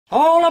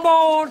All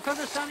aboard for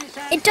the sunny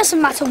side. It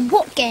doesn't matter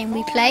what game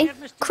we play,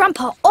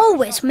 Grandpa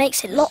always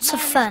makes it lots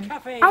of fun.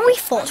 And we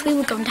thought we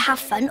were going to have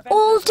fun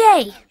all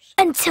day.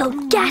 Until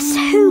guess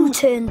who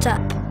turned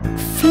up?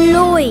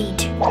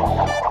 Floyd.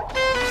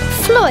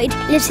 Floyd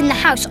lives in the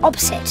house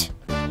opposite.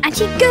 And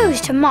he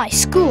goes to my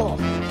school.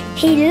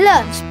 He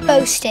loves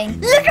boasting.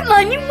 Look at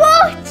my new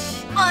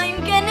watch! I'm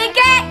gonna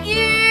get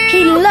you!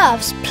 He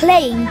loves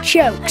playing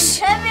jokes.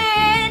 Come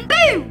in!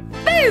 Boo!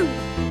 Boo!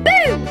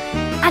 Boo!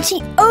 And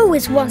he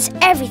always wants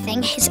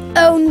everything his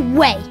own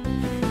way.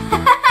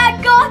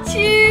 Got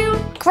you!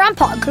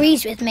 Grandpa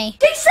agrees with me.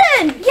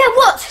 Jason! Yeah,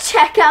 what?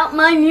 Check out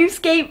my new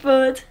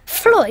skateboard.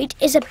 Floyd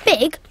is a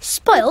big,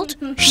 spoiled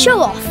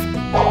show-off.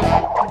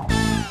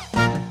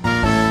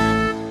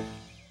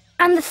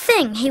 And the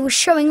thing he was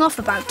showing off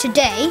about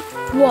today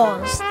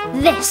was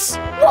this.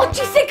 What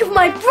do you think of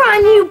my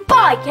brand new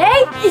bike,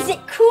 eh? Is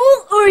it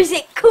cool or is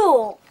it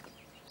cool?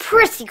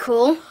 Pretty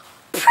cool.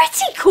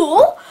 Pretty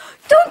cool?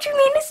 Don't you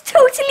mean it's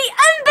totally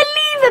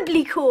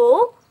unbelievably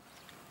cool?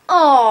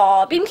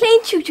 Oh, been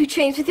playing choo-choo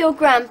trains with your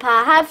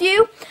grandpa, have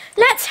you?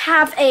 Let's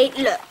have a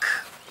look.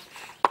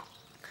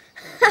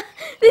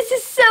 This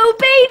is so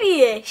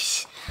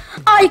babyish.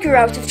 I grew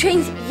out of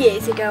trains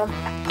years ago.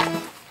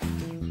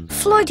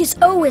 Floyd is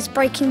always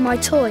breaking my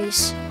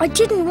toys. I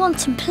didn't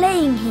want him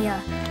playing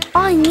here.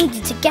 I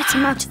needed to get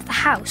him out of the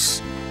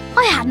house.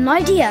 I had an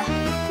idea.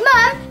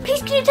 Mum,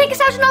 please can you take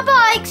us out on our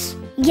bikes?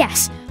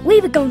 Yes,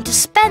 we were going to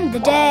spend the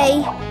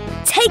day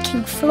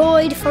taking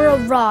Floyd for a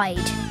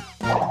ride.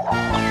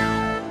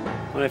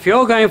 Well, if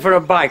you're going for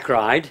a bike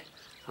ride,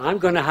 I'm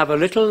going to have a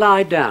little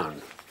lie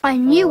down. I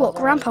knew what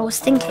Grandpa was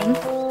thinking.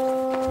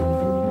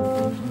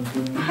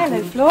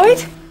 Hello,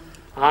 Floyd.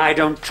 I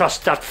don't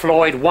trust that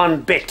Floyd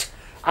one bit.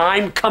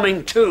 I'm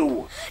coming too.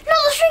 Not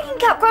the shrinking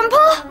cap,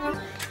 Grandpa.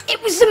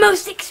 It was the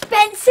most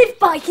expensive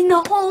bike in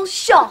the whole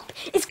shop.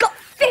 It's got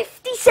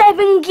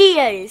 57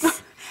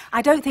 gears.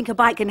 I don't think a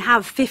bike can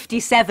have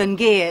 57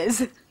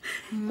 gears.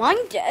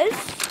 Mine does.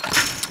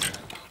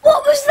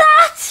 What was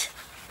that?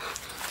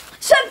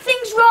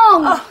 Something's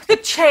wrong. Oh, the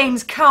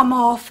chain's come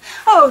off.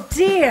 Oh,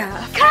 dear.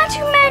 Can't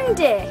you mend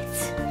it?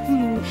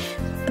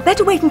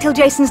 Better wait until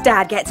Jason's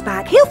dad gets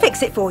back. He'll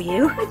fix it for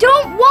you. I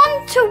don't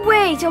want to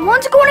wait. I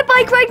want to go on a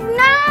bike ride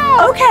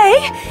now.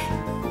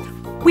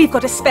 OK. We've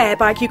got a spare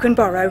bike you can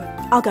borrow.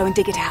 I'll go and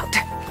dig it out.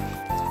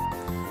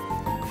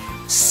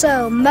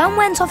 So Mum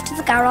went off to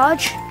the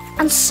garage,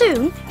 and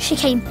soon she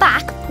came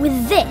back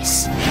with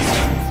this.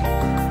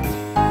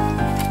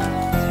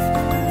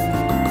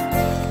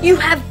 You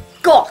have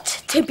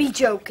got to be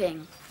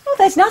joking. Well,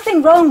 there's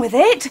nothing wrong with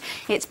it.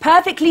 It's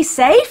perfectly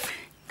safe.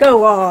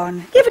 Go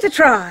on, give it a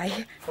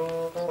try.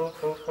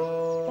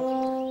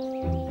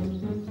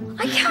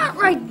 I can't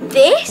ride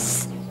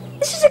this.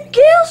 This is a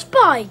girl's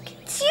bike.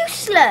 It's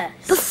useless.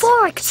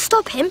 Before I could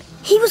stop him,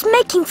 he was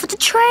making for the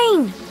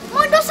train.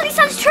 Mine doesn't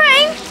sound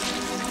train.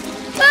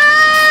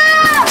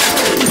 Ah!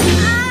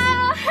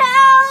 Ah,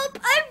 help!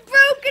 I've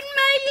broken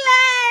my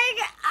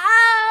leg.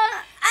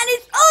 Ah, and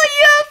it's all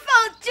your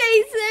fault,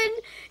 Jason.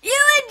 You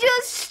and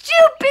your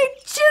stupid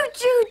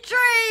choo-choo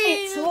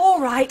train. It's all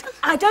right.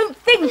 I don't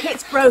think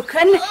it's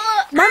broken.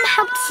 Mum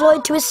helped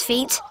Floyd to his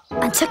feet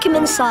and took him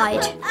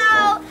inside.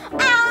 Ow!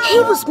 Ow! He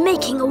was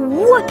making a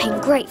whooping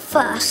great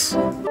fuss.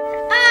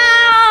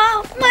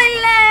 Ow!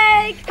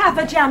 My leg! Have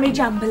a jammy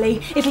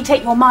jambly. It'll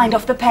take your mind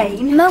off the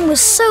pain. Mum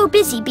was so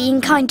busy being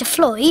kind to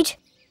Floyd,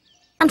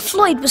 and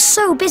Floyd was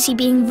so busy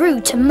being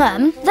rude to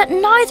Mum, that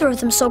neither of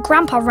them saw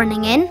Grandpa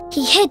running in.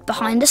 He hid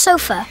behind the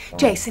sofa.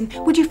 Jason,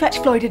 would you fetch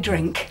Floyd a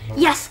drink?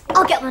 Yes,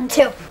 I'll get one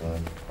too.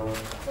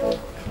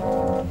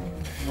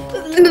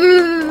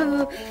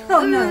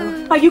 Oh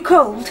no, are you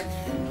cold?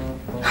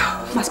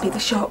 Must be the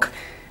shock.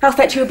 I'll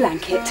fetch you a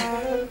blanket.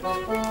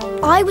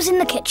 I was in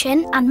the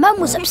kitchen and Mum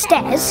was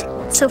upstairs,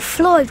 so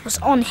Floyd was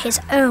on his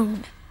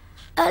own.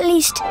 At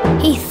least,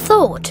 he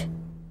thought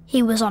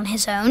he was on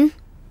his own.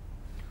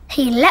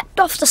 He leapt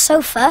off the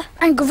sofa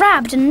and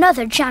grabbed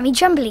another jammy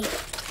jumbly.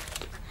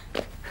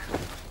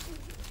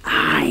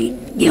 I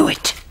knew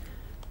it.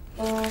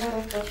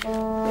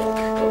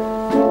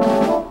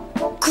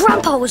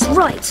 Grandpa was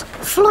right.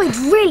 Floyd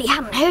really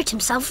hadn't hurt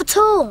himself at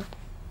all.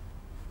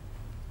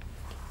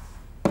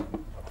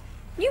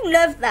 You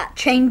love that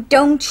train,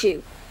 don't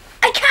you?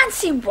 I can't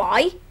see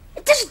why.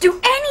 It doesn't do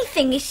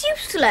anything. It's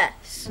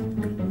useless.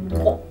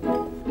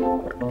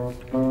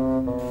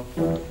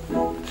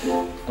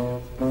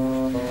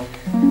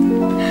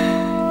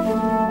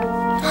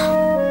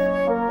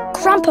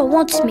 Grandpa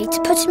wanted me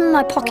to put him in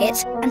my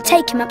pocket and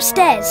take him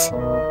upstairs.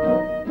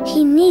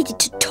 He needed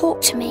to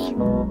talk to me.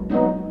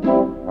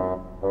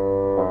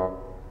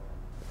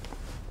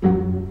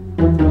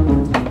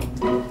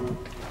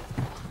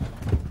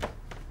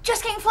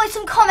 Just getting Floyd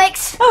some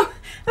comics. Oh,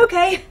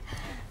 okay.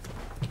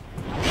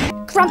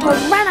 Grandpa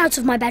ran out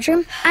of my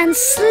bedroom and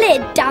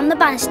slid down the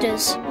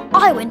banisters.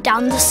 I went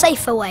down the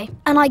safer way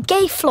and I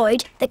gave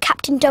Floyd the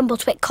Captain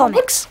Dumbleswick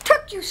comics. What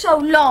took you so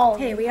long?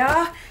 Here we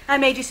are. I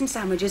made you some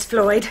sandwiches,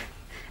 Floyd.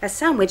 A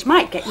sandwich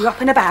might get you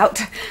up and about.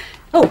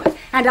 Oh,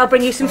 and I'll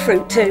bring you some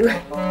fruit too.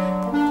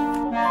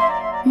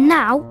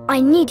 Now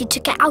I needed to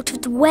get out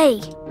of the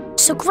way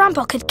so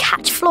Grandpa could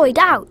catch Floyd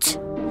out.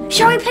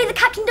 Shall we play the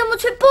Captain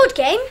Dumbledore board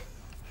game?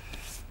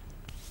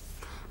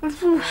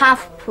 You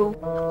have to.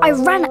 I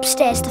ran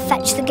upstairs to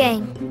fetch the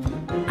game.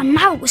 And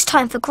now it was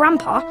time for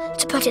Grandpa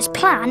to put his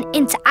plan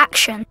into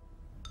action.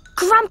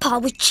 Grandpa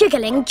was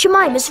jiggling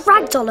Jemima's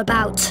ragdoll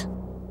about.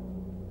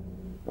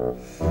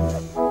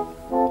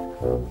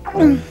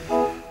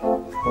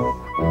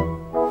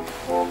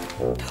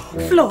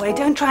 Floyd,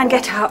 don't try and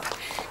get up.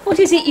 What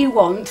is it you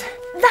want?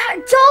 That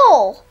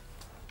doll!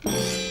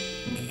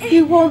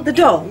 You want the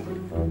doll?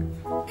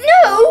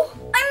 No!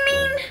 I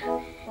mean,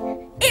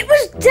 it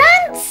was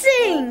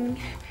dancing!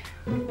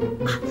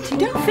 You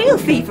don't feel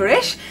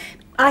feverish.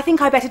 I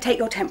think I better take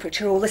your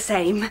temperature all the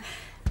same.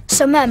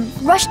 So Mum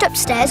rushed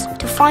upstairs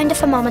to find a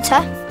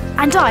thermometer,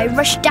 and I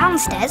rushed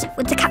downstairs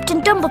with the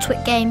Captain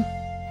Dumbledore game.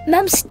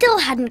 Mum still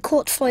hadn't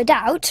caught Floyd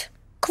out.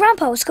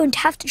 Grandpa was going to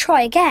have to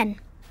try again.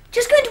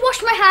 Just going to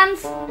wash my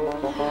hands.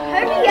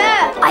 Hurry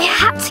up! I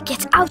had to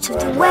get out of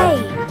the way.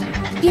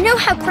 You know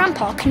how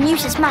Grandpa can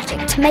use his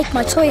magic to make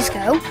my toys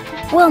go?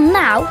 Well,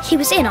 now he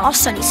was in our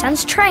Sunny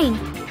Sands train.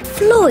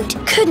 Floyd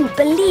couldn't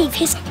believe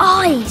his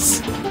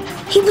eyes.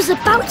 He was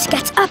about to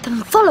get up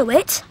and follow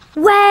it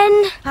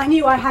when... I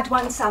knew I had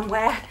one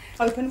somewhere.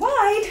 Open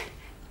wide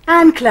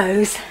and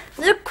close.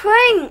 The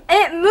crane!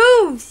 It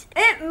moves!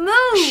 It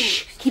moves!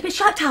 Shh, keep it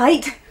shut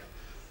tight.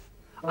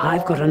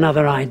 I've got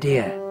another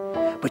idea,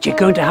 but you're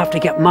going to have to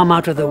get Mum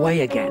out of the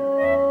way again.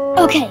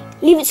 OK,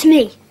 leave it to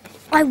me.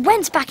 I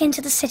went back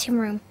into the sitting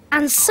room,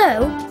 and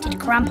so did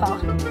Grandpa.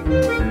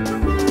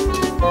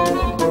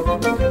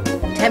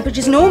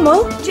 Temperature's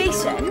normal.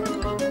 Jason,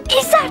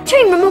 is that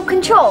train remote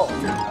control?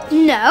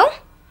 No.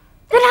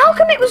 Then how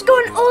come it was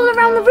going all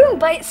around the room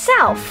by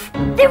itself?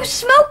 There was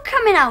smoke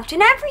coming out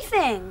and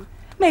everything.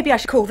 Maybe I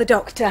should call the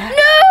doctor.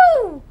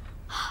 No!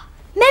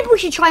 Maybe we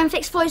should try and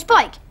fix Floyd's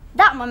bike.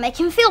 That might make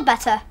him feel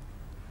better.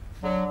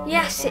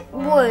 Yes, it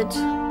would.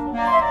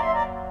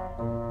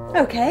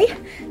 OK,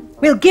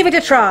 we'll give it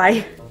a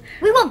try.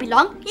 We won't be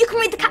long. You can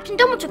read the Captain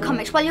Dumbledore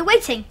comics while you're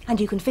waiting. And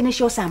you can finish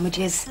your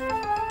sandwiches.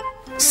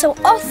 So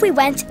off we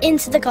went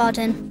into the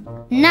garden.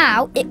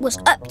 Now it was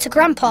up to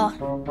Grandpa.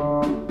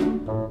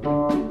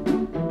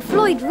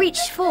 Floyd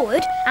reached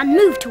forward and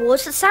moved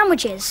towards the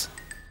sandwiches.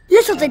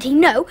 Little did he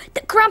know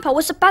that Grandpa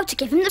was about to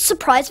give him the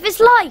surprise of his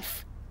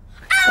life.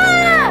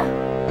 Ah!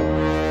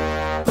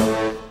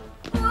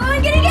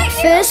 I'm gonna get you.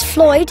 First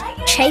Floyd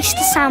chased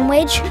the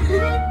sandwich,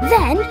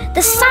 then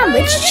the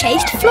sandwich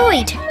chased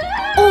Floyd,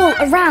 all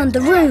around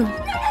the room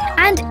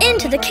and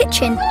into the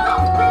kitchen.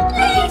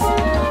 Please!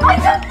 I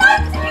don't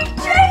like to be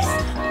chased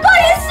by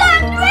a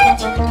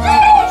sandwich!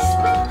 Please!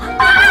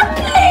 Ah,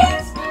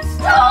 please!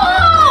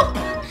 Stop!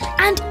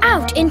 And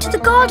out into the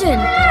garden.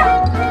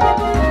 Help!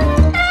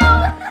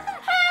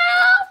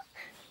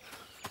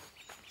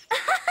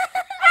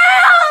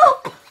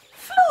 Help!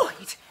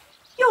 Floyd,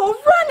 you're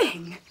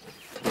running.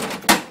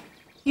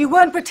 You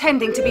weren't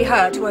pretending to be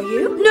hurt, were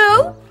you?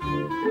 No?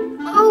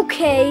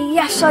 Okay,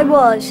 yes I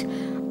was.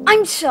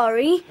 I'm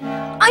sorry.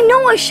 I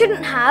know I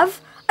shouldn't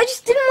have. I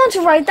just didn't want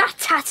to ride that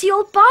tatty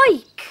old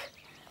bike.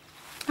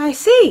 I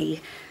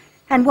see.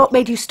 And what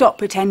made you stop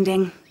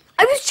pretending?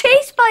 I was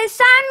chased by a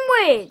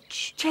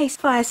sandwich. Chased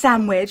by a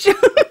sandwich.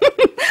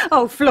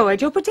 Oh,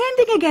 Floyd, you're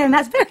pretending again.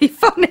 That's very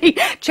funny.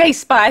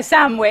 Chased by a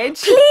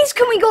sandwich. Please,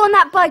 can we go on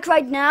that bike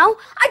ride now?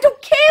 I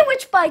don't care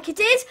which bike it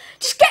is.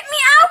 Just get me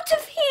out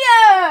of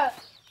here.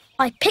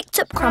 I picked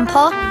up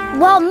Grandpa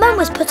while Mum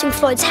was putting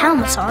Floyd's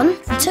helmet on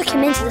and took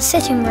him into the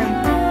sitting room.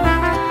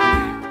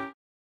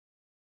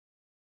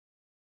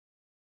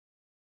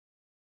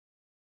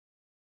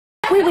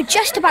 We were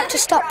just about to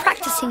start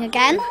practicing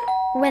again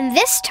when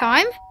this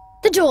time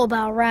the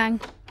doorbell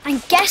rang.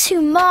 And guess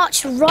who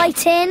marched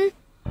right in?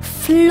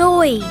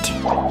 Floyd.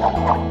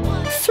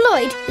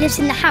 Floyd lives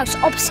in the house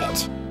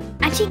opposite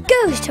and he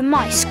goes to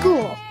my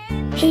school.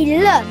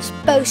 He loves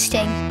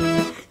boasting.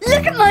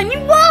 Look at my new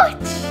watch.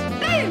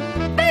 Boo,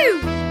 boo,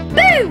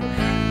 boo.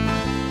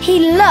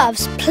 He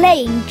loves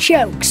playing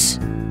jokes.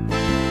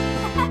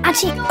 And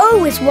he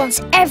always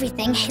wants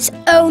everything his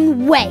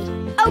own way.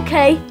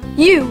 Okay,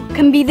 you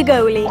can be the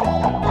goalie.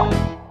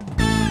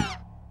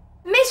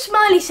 Miss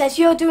Smiley says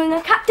you're doing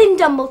a Captain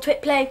Dumbledore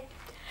play.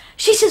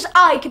 She says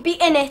I could be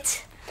in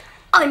it.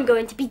 I'm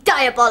going to be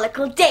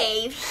Diabolical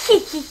Dave.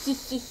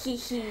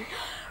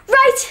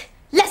 Right,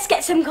 let's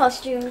get some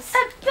costumes.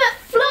 But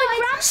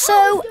Floyd...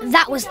 So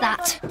that was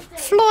that.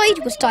 Floyd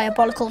was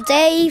Diabolical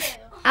Dave,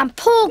 and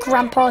poor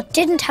Grandpa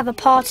didn't have a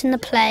part in the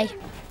play.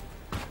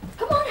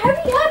 Come on,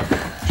 hurry up.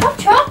 Chop,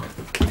 chop.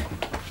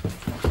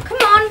 Come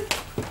on.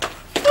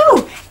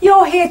 Oh,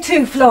 you're here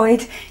too,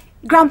 Floyd.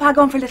 Grandpa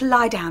gone for a little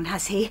lie down,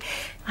 has he?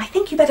 I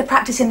think you better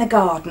practice in the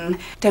garden.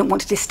 Don't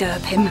want to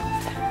disturb him.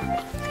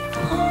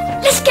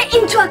 Let's get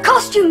into our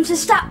costumes and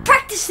start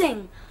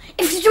practicing.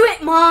 If you do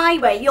it my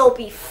way, you'll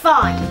be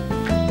fine.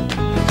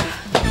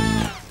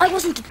 I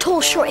wasn't at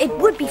all sure it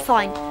would be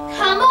fine.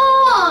 Come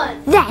on!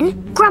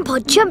 Then Grandpa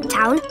jumped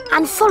down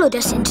and followed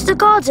us into the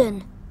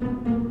garden.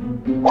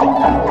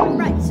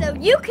 Right, so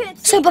you could...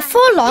 So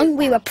before long,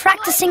 we were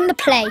practicing the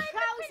play.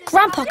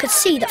 Grandpa could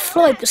see that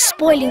Floyd was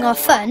spoiling our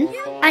fun,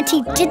 and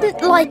he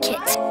didn't like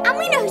it. And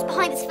we know who's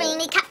behind this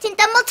villainy, Captain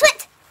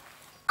Dumbletwit.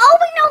 Oh,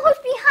 we know who's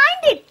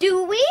behind it,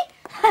 do we?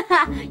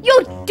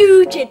 Your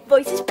doojit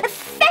voice is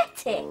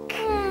pathetic.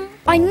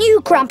 I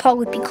knew Grandpa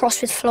would be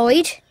cross with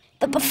Floyd,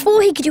 but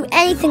before he could do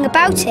anything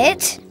about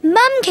it,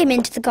 Mum came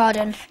into the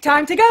garden.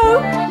 Time to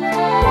go.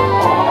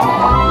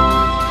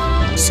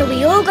 So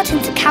we all got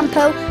into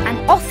Campo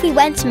and off we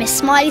went to Miss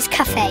Smiley's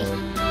cafe.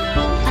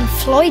 And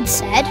Floyd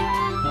said,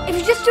 If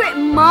you just do it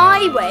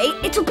my way,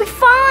 it'll be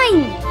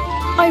fine.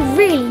 I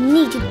really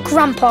needed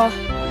Grandpa.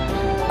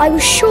 I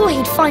was sure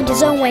he'd find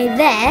his own way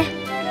there.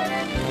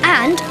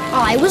 And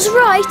I was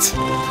right.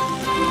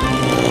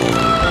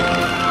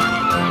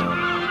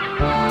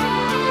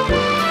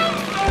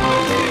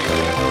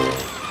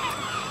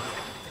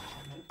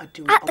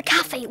 At the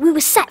cafe, we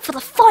were set for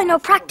the final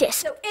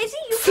practice.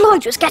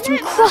 Floyd was getting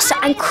crosser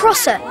and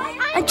crosser.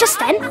 And just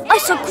then, I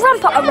saw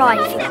Grandpa arrive.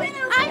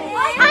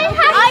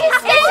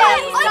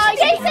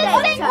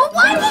 Well,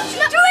 why won't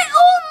you do it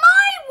all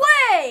my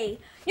way?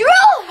 You're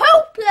all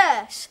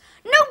hopeless.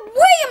 No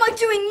way am I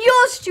doing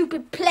your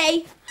stupid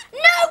play.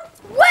 No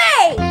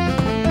way!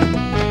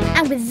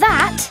 And with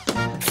that,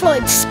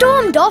 Floyd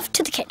stormed off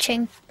to the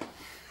kitchen.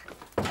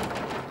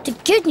 The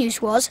good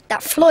news was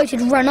that Floyd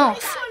had run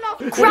off.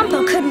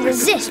 Grandpa couldn't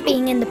resist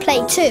being in the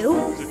play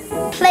too,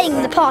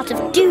 playing the part of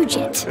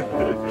Doojit.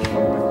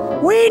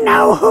 We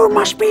know who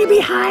must be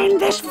behind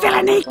this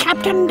villainy,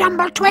 Captain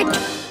Dumbletwit.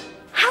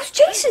 How's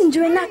Jason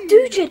doing that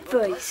Doojit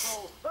voice?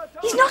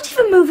 He's not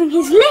even moving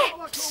his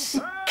lips.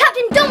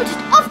 Captain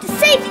Dumbledore off to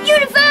save the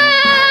universe!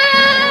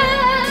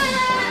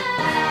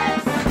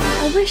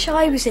 I wish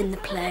I was in the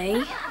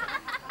play.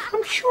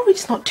 I'm sure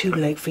it's not too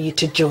late for you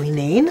to join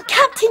in.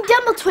 Captain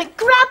Dumbletwit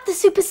grabbed the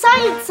Super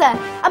Silencer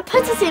and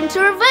put us into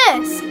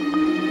reverse.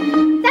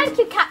 Thank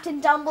you, Captain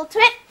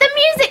Dumbletwit. The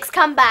music's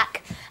come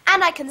back.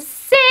 And I can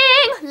sing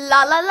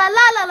la la la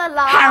la la la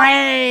la.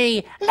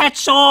 Hurry!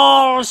 Let's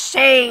all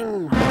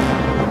sing!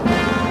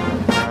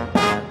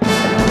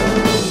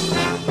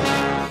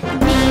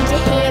 Need a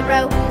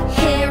hero,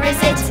 here is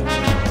it.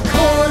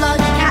 Call on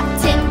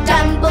Captain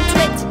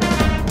Dumbletwit.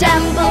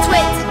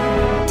 Dumbletwit,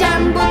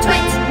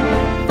 Dumbletwit.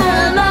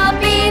 Full of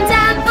beans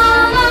and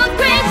full of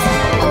grit.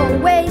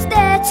 Always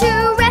there to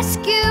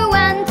rescue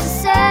and to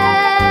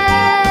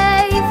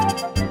save.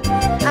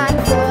 And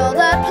for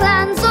the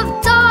plans of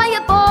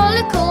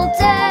Diabolical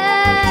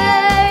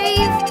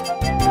Dave.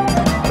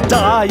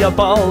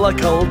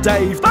 Diabolical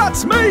Dave,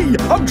 that's me!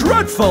 I'm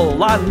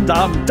dreadful and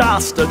I'm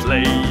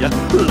dastardly.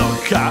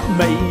 Look at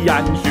me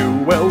and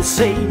you will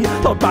see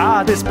the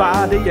baddest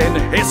baddie in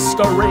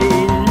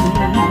history.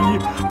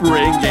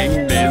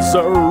 Bringing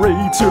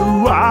misery to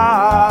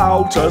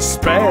outer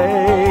space.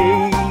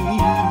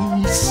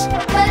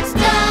 But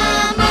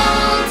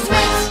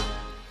Dumbletwit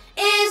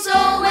is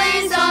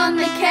always on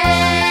the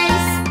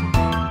case.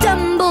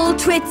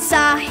 Dumbletwit's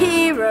our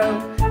hero,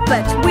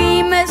 but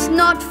we must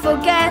not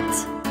forget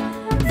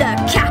the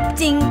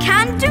captain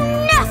can do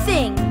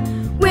nothing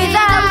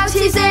without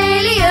his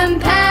alien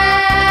pet.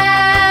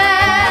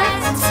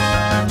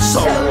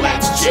 So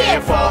let's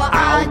cheer for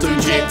our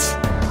Doojit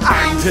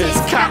and his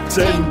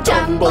Captain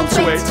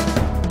Dumbletwit.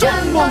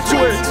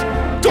 Dumbletwit,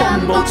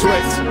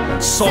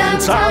 Dumbletwit.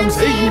 Sometimes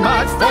he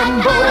might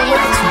fumble But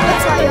it.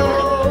 I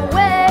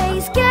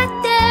always get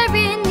there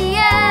in the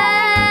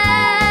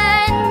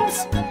end.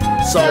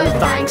 So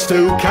thanks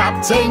to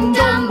Captain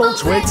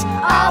Dumbletwit,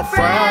 our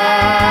friend,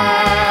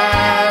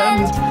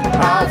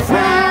 our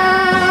friend.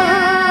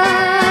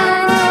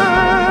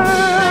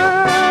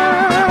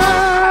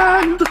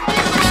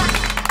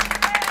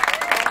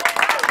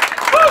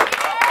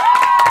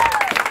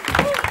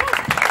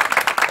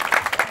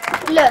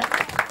 Look,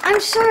 I'm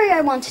sorry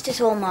I wanted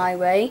it all my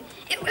way.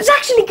 It was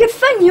actually good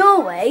fun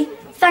your way.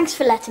 Thanks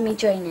for letting me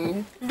join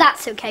in.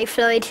 That's okay,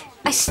 Floyd.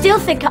 I still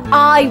think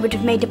I would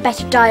have made a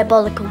better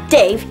Diabolical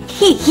Dave.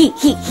 He.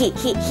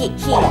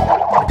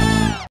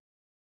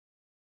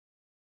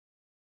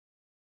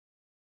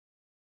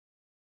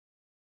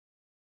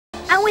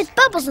 And with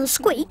Bubbles and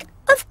Squeak,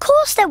 of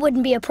course there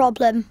wouldn't be a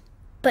problem.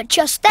 But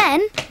just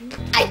then,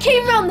 I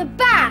came round the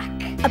back.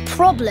 a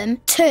problem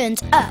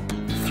turned up.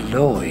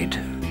 Floyd.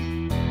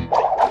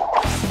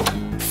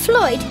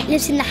 Floyd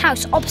lives in the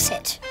house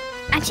opposite,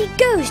 and he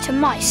goes to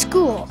my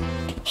school.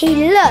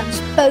 He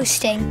loves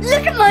boasting.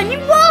 Look at my new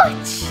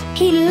watch.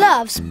 He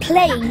loves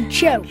playing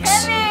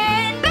jokes.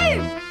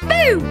 Boo,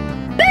 boo,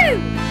 boo.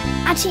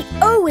 And he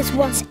always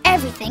wants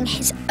everything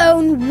his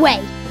own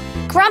way.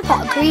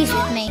 Grandpa agrees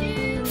with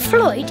me.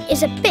 Floyd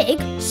is a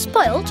big,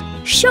 spoiled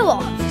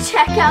show-off.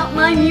 Check out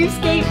my new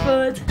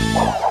skateboard.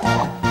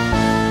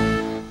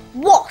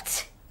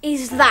 What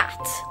is that?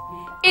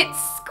 It's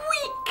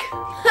Squeak.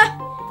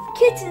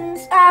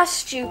 Kittens are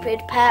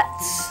stupid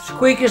pets.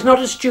 Squeak is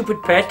not a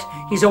stupid pet.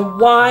 He's a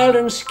wild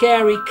and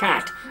scary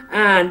cat.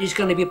 And he's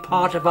going to be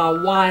part of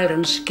our wild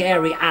and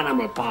scary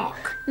animal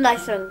park.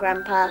 Nice one,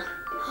 Grandpa.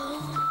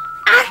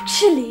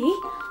 Actually,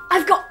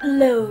 I've got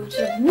loads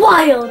of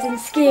wild and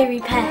scary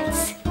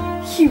pets.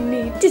 You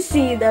need to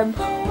see them.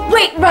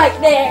 Wait right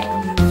there.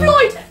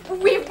 Floyd,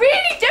 we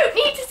really don't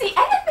need to see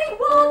anything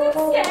wild and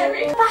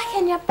scary. Back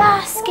in your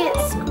basket,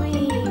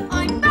 Squeak.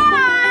 I'm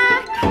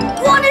back.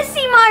 Wanna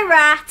see my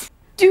rat?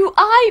 Do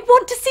I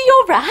want to see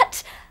your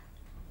rat?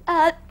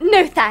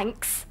 No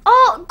thanks.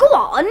 Oh, go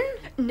on.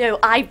 No,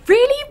 I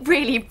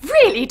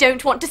really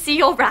don't want to see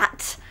your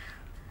rat.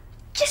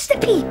 Just a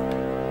peep.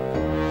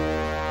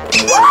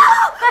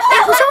 Whoa!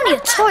 It was only a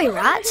toy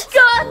rat,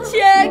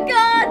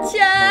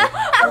 Gotcha!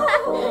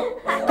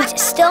 but it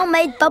still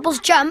made Bubbles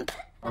jump,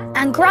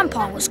 and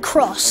Grandpa was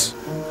cross.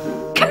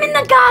 Come in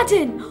the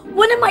garden.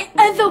 One of my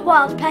other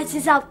wild pets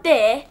is out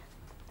there.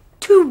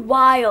 Too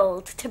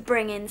wild to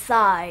bring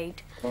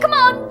inside. Come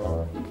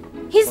on.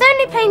 He's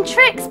only playing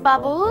tricks,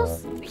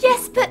 Bubbles.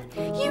 Yes, but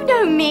you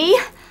know me.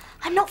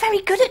 I'm not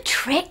very good at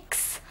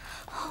tricks.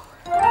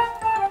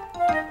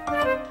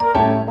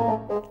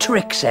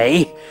 Tricks,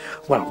 eh?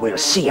 Well, we'll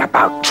see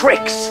about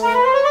tricks.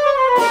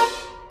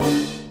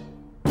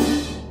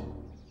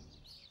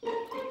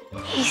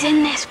 He's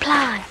in this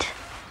plant.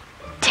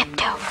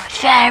 Tiptoe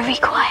very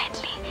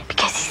quietly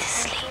because he's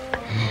asleep.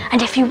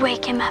 And if you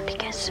wake him up, he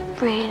gets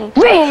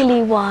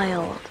really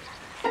wild.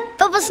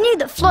 Bubbles knew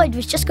that Floyd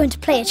was just going to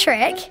play a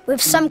trick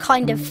with some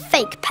kind of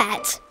fake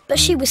pet, but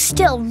she was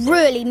still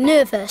really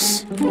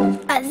nervous.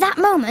 At that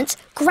moment,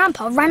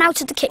 Grandpa ran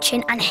out of the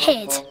kitchen and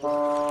hid.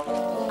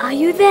 Are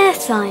you there,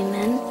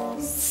 Simon?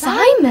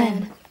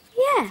 Simon?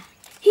 Yeah.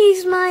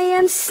 He's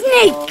my,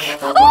 snake.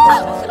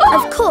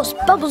 Of course,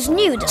 Bubbles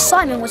knew that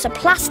Simon was a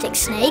plastic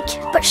snake,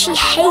 but she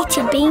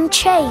hated being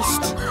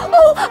chased.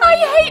 Oh, I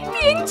hate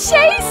being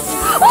chased.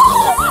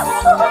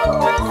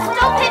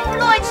 Stop it,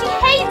 Floyd. She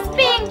hates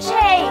being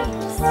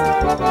chased.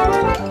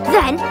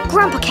 Then,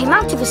 Grandpa came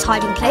out of his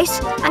hiding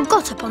place and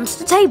got up onto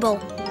the table.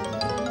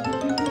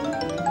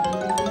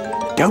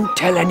 Don't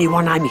tell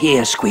anyone I'm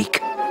here,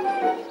 Squeak.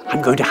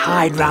 I'm going to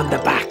hide round the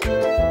back.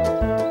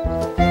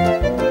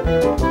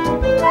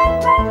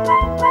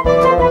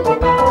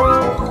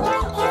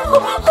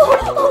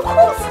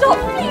 Stop,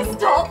 please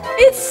stop.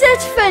 It's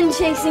such fun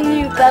chasing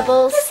you,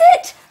 Bubbles. Is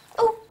it?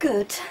 Oh,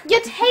 good.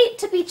 You'd hate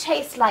to be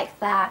chased like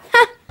that.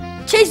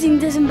 Chasing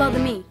doesn't bother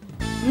me.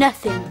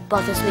 Nothing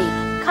bothers me.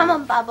 Come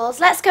on, Bubbles,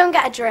 let's go and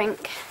get a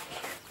drink.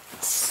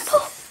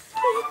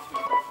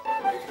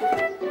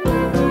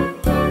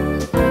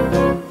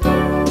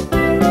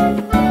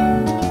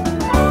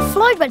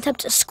 Floyd went up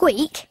to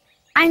Squeak,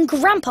 and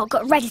Grandpa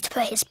got ready to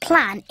put his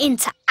plan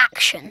into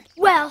action.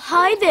 Well,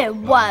 hi there,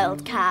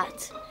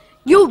 Wildcat.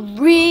 You're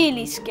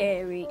really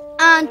scary,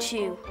 aren't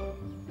you?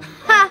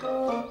 Ha!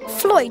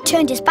 Floyd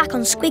turned his back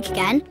on Squeak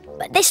again,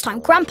 but this time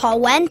Grandpa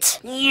went...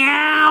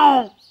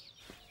 Meow!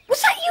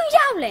 Was that you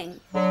yowling?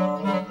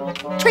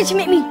 Trying to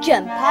make me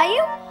jump, are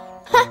you?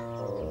 Ha!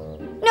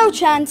 No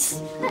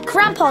chance.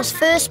 Grandpa's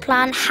first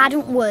plan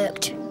hadn't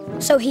worked,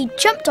 so he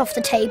jumped off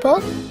the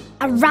table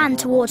and ran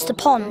towards the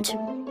pond.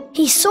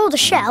 He saw the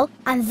shell,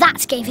 and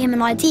that gave him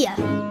an idea.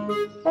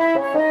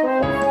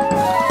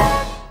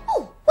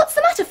 Oh, what's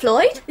the matter,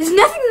 Floyd? There's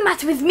nothing the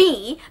matter with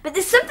me, but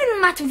there's something the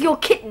matter with your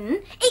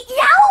kitten. It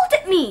yowled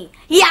at me.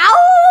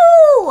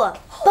 Yow!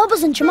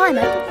 Bubbles and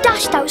Jemima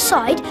dashed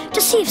outside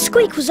to see if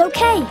Squeak was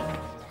okay.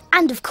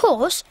 And of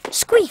course,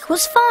 Squeak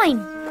was fine.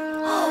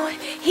 Oh,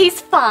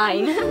 he's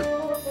fine.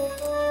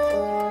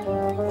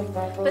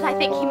 But I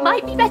think he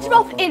might be better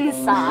off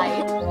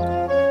inside.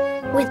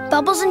 With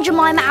Bubbles and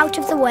Jemima out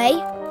of the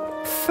way,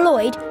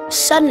 Floyd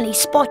suddenly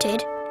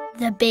spotted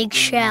the big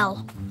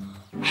shell.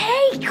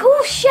 Hey,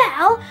 cool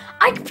shell.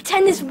 I could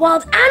pretend there's a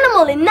wild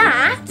animal in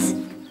that.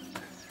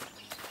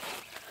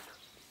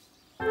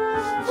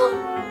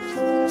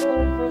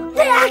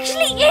 There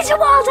actually is a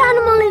wild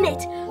animal in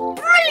it.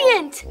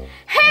 Brilliant.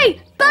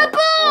 Hey,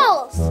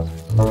 Bubbles!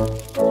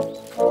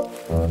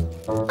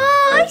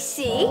 Oh, I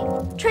see.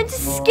 Trying to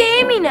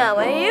scare me now,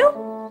 are you?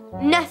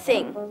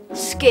 Nothing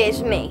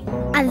scares me.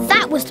 And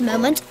that was the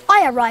moment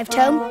I arrived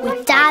home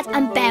with Dad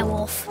and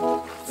Beowulf.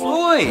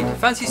 Floyd,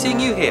 fancy seeing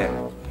you here.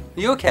 Are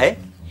you okay?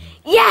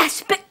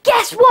 Yes, but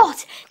guess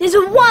what? There's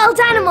a wild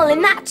animal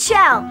in that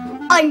shell.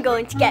 I'm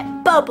going to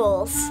get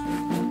Bubbles.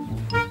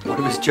 One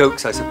of his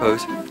jokes, I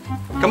suppose.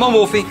 Come on,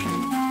 Wolfie.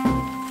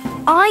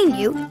 I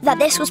knew that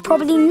this was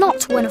probably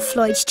not one of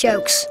Floyd's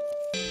jokes.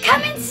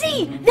 Come and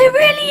see! There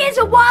really is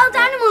a wild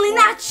animal in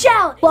that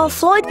shell! While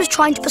Floyd was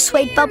trying to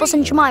persuade Bubbles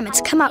and Jemima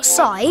to come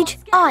outside,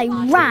 I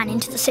ran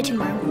into the sitting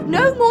room.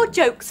 No more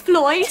jokes,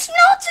 Floyd. It's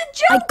not a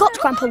joke! I got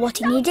Grandpa what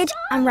he needed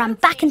and ran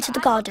back into the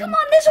garden. Come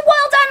on, there's a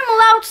wild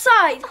animal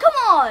outside! Come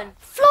on!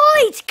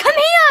 Floyd, come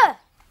here!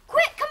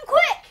 Quick, come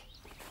quick!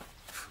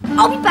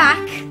 I'll be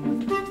back.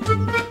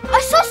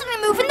 I saw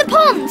something move in the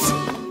pond!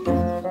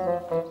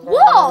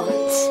 What?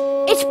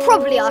 It's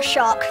probably our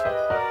shark.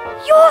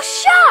 Your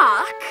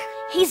shark?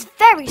 He's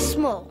very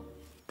small,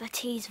 but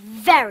he's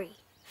very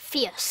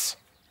fierce.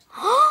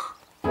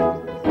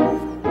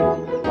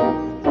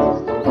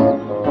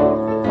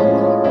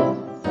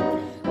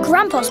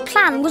 Grandpa's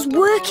plan was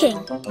working.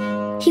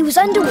 He was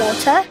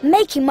underwater,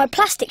 making my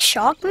plastic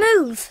shark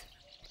move.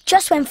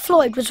 Just when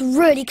Floyd was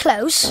really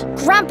close,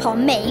 Grandpa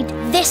made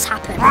this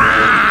happen.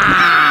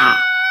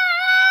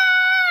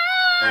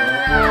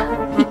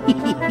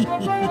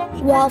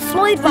 While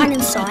Floyd ran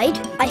inside,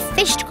 I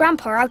fished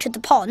Grandpa out of the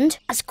pond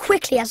as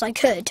quickly as I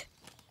could.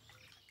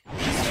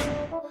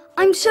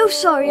 I'm so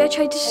sorry I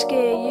tried to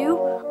scare you.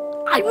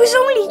 I was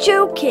only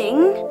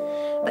joking.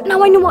 But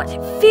now I know what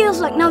it feels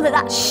like now that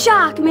that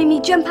shark made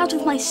me jump out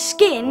of my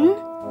skin.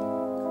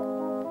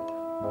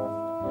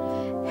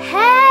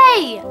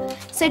 Hey!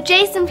 So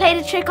Jason played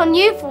a trick on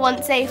you for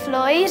once, eh,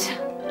 Floyd?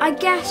 I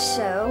guess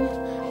so.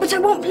 But I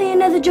won't play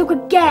another joke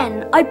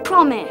again, I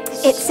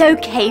promise. It's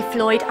okay,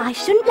 Floyd. I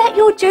shouldn't let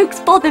your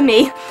jokes bother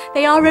me.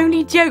 They are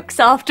only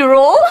jokes after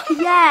all.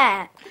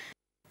 Yeah.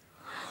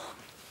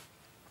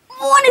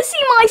 Wanna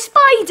see my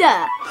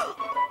spider?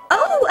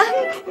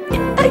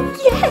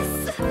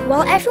 Yes.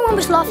 While everyone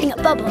was laughing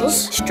at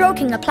Bubbles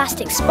stroking a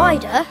plastic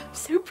spider,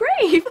 So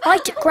brave. I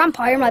took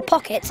Grandpa in my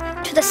pocket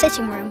to the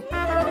sitting room.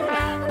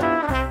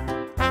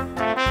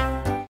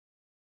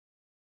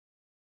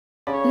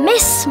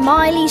 Miss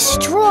Smiley's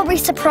strawberry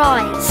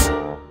surprise.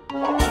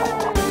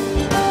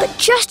 But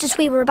just as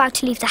we were about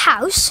to leave the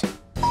house,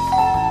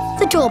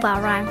 the doorbell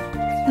rang.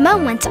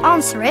 Mum went to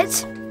answer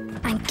it,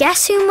 and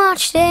guess who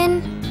marched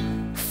in?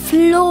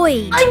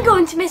 Floyd. I'm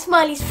going to Miss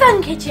Miley's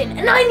fun kitchen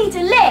and I need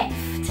a lift.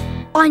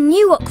 I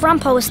knew what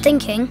Grandpa was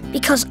thinking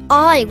because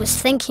I was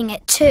thinking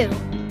it too.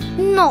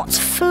 Not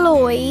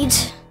Floyd.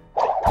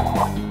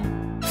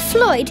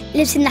 Floyd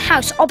lives in the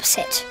house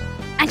opposite,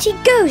 and he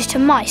goes to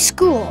my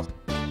school.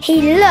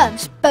 He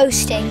loves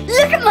boasting.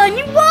 Look at my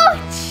new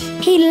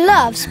watch! He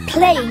loves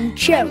playing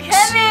jokes.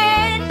 Come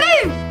in!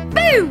 Boom!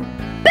 Boom!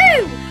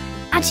 Boom!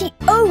 And he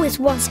always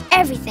wants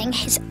everything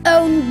his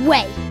own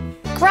way.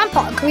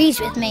 Grandpa agrees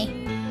with me.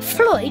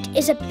 Floyd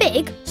is a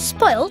big,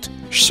 spoilt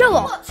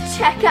show-off. Let's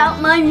check out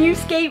my new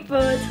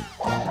skateboard.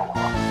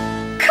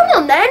 Come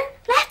on then,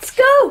 let's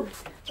go!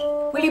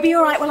 Will you be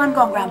all right while I'm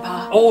gone,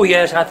 Grandpa? Oh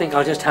yes, I think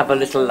I'll just have a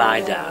little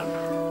lie down.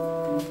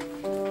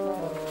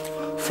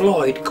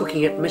 Floyd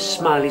cooking at Miss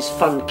Smiley's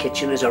fun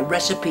kitchen is a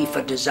recipe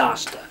for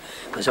disaster.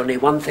 There's only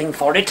one thing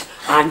for it.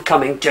 I'm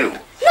coming too.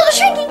 Not a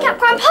shrinking cap,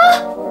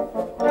 Grandpa!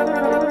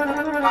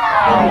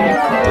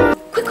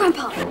 Quick,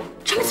 Grandpa,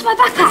 jump into my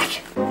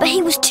backpack. But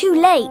he was too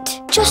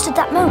late. Just at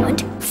that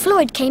moment,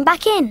 Floyd came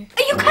back in.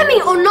 Are you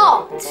coming or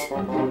not?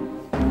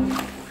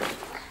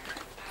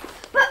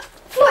 But,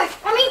 Floyd,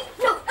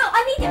 no,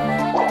 I need him.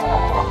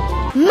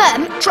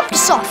 Mum dropped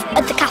us off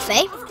at the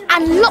cafe,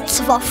 and lots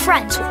of our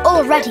friends were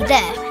already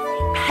there.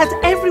 Has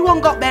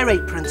everyone got their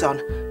aprons on?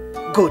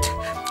 Good.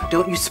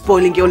 Don't you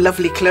spoiling your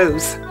lovely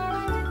clothes.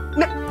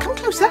 No, come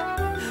closer.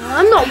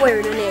 I'm not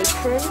wearing an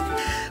apron.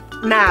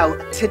 Now,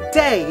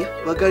 today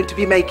we're going to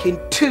be making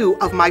two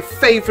of my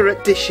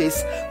favourite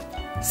dishes.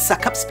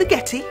 Suck-up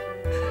spaghetti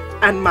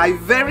and my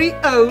very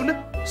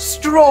own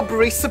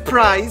strawberry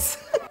surprise.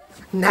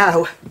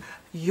 Now,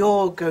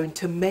 you're going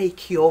to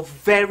make your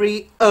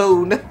very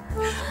own.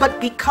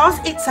 But because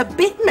it's a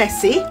bit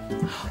messy,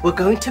 we're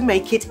going to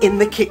make it in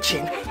the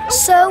kitchen.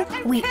 So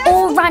we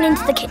all ran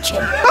into the kitchen.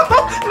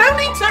 No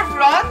need to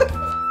run.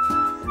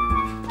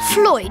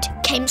 Floyd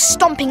came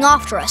stomping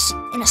after us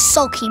in a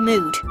sulky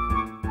mood.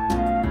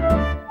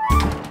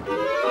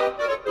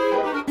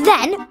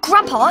 Then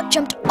Grandpa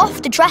jumped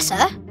off the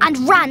dresser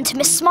and ran to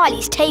Miss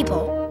Smiley's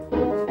table.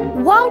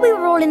 While we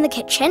were all in the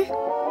kitchen,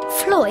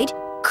 Floyd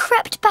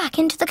crept back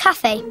into the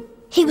cafe.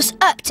 He was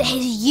up to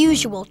his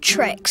usual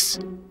tricks.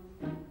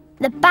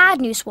 The bad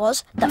news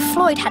was that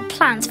Floyd had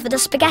plans for the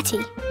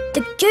spaghetti.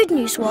 The good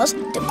news was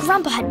that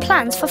Grandpa had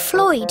plans for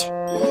Floyd.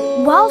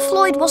 While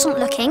Floyd wasn't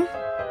looking,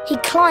 he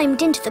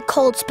climbed into the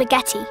cold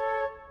spaghetti.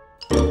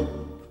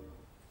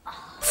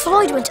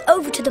 Floyd went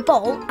over to the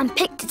bowl and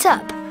picked it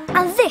up.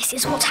 And this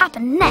is what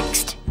happened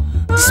next.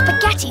 The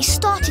spaghetti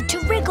started to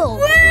wriggle.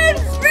 Worms!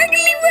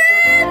 Wriggly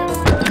worms!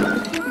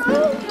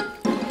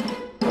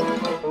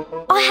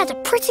 I had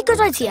a pretty good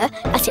idea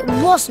that it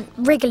wasn't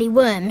wriggly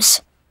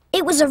worms.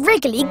 It was a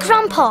wriggly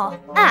Grandpa,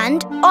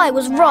 and I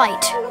was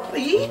right.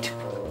 Floyd,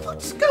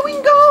 what's going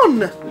on?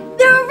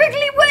 There are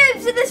wriggly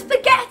worms in the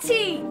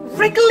spaghetti!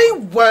 Wriggly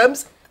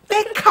worms?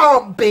 There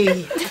can't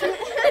be.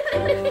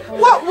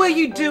 What were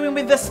you doing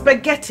with the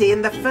spaghetti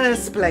in the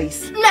first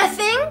place?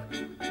 Nothing.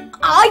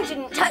 I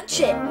didn't touch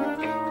it.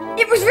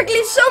 It was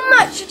wriggling so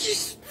much it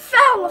just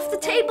fell off the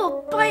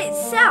table by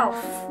itself.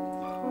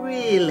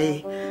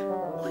 Really?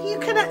 Well, you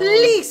can at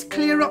least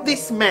clear up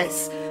this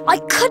mess. I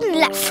couldn't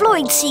let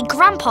Floyd see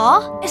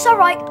Grandpa. It's all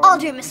right. I'll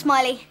do it, Miss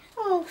Smiley.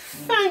 Oh,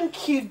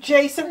 thank you,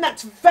 Jason.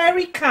 That's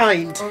very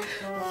kind.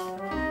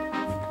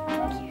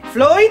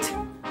 Floyd,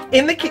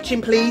 in the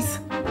kitchen, please.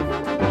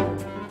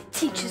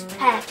 Teacher's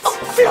pet. Oh,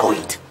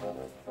 Floyd!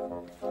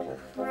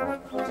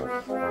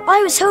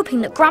 I was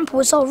hoping that Grandpa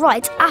was all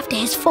right after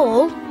his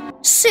fall.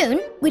 Soon,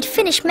 we'd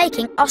finish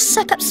making our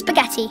suck-up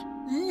spaghetti.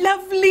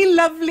 Lovely,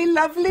 lovely,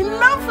 lovely,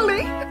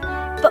 lovely.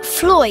 But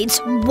Floyd's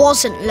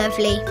wasn't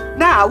lovely.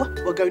 Now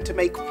we're going to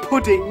make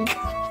pudding.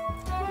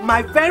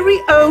 my very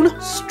own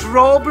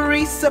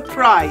strawberry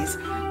surprise.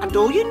 And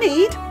all you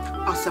need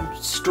are some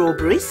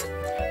strawberries,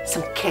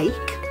 some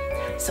cake,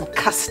 some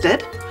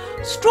custard,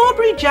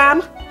 strawberry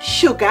jam,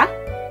 sugar,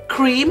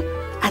 cream,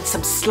 and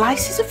some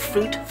slices of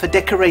fruit for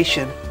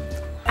decoration.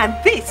 And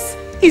this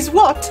is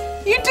what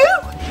you do.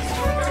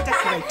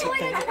 Decorate it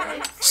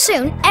then.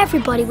 Soon,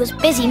 everybody was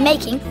busy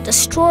making the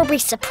strawberry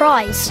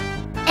surprise.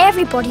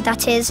 Everybody,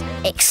 that is,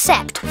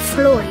 except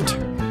Floyd.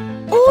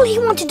 All he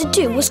wanted to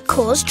do was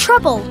cause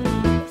trouble.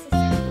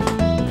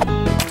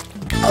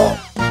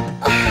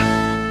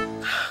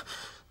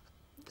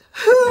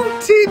 Who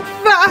did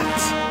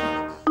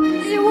that?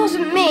 It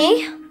wasn't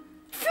me.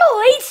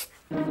 Floyd!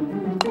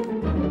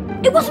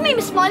 It wasn't me,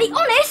 Miss Smiley,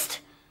 honest!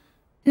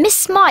 Miss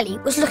Smiley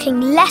was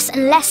looking less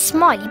and less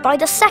smiley by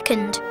the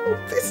second.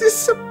 This is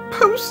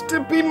supposed to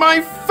be my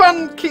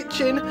fun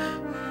kitchen.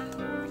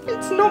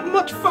 It's not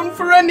much fun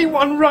for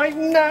anyone right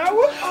now.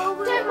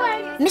 Oh, don't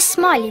worry. Miss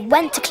Smiley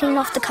went to clean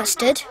off the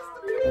custard,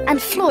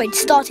 and Floyd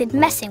started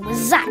messing with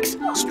Zach's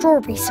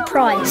strawberry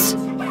surprise.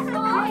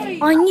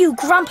 I knew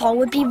Grandpa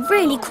would be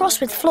really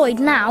cross with Floyd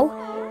now,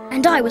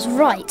 and I was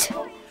right.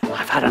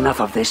 I've had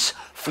enough of this.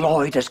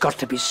 Floyd has got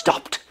to be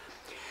stopped.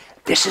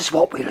 This is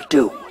what we'll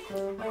do.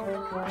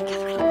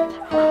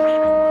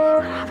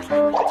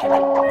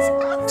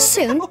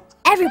 Soon,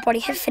 everybody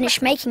had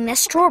finished making their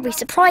strawberry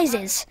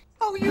surprises.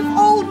 Oh, you've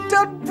all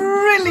done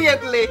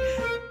brilliantly.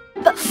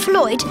 But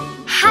Floyd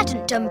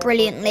hadn't done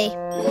brilliantly.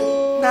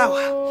 Now,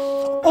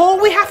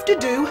 all we have to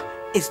do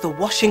is the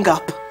washing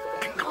up.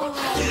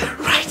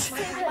 Right.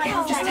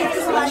 Just take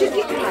as much as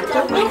you can.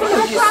 Don't make it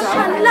of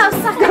yourself.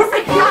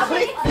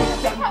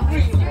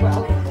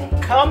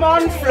 Come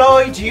on,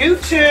 Floyd, you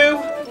too.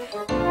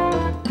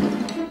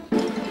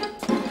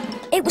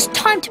 It was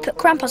time to put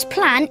Grandpa's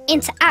plan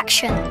into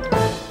action.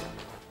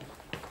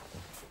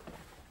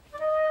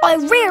 I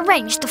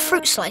rearranged the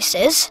fruit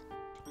slices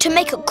to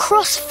make a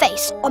cross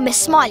face on Miss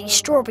Smiley's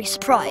strawberry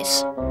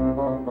surprise.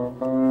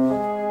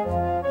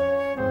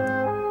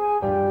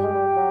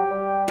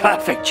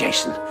 Perfect,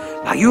 Jason.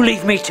 Now you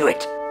leave me to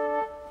it.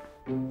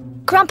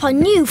 Grandpa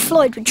knew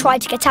Floyd would try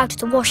to get out of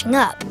the washing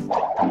up.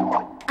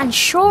 And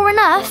sure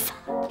enough,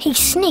 he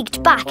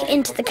sneaked back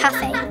into the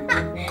cafe.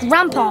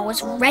 Grandpa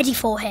was ready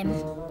for him.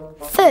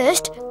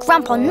 First,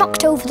 Grandpa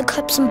knocked over the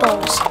cups and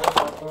bowls.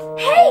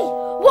 Hey,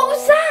 what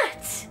was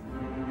that?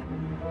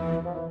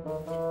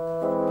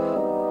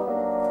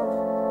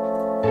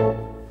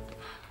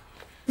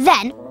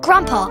 Then,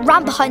 Grandpa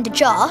ran behind the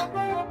jar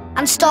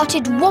and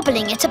started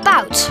wobbling it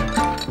about.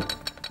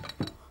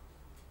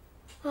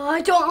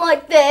 I don't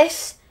like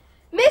this.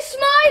 Miss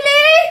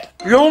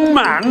Smiley! Young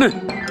man,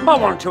 I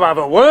want to have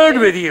a word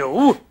with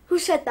you. Who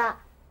said that?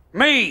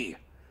 Me,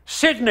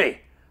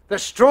 Sydney, the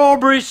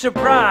strawberry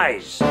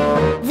surprise.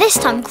 This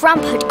time,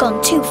 Grandpa had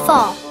gone too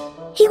far.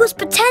 He was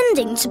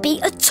pretending to be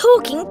a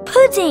talking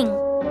pudding.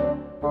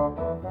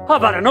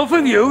 I've had enough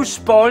of you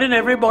spoiling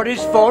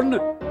everybody's fun.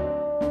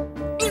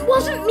 It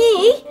wasn't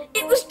me.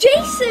 It was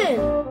Jason.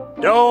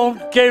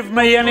 Don't give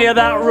me any of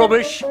that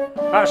rubbish.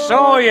 I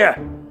saw you.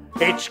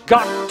 It's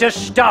got to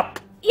stop.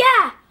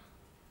 Yeah.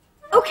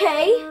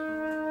 Okay.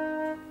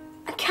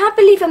 I can't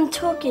believe I'm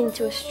talking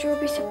to a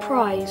strawberry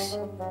surprise.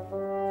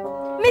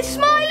 Miss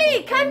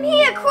Smiley, come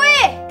here,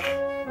 quick!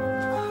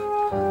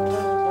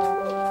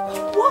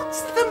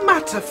 What's the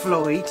matter,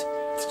 Floyd?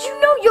 Did you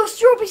know your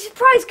strawberry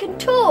surprise can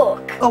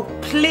talk? Oh,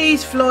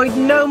 please, Floyd,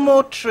 no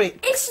more tricks.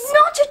 It's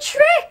not a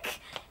trick.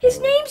 His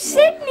name's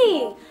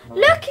Sydney.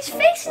 Look, his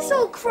face is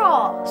all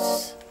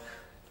cross.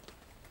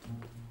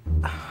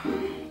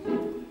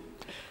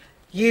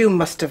 You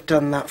must have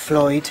done that,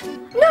 Floyd.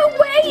 No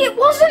way, it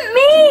wasn't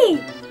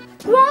me.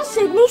 Come on,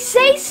 Sydney,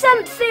 say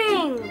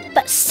something.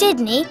 But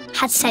Sydney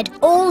had said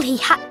all he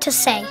had to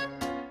say.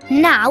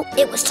 Now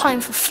it was time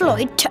for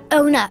Floyd to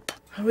own up.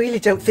 I really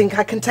don't think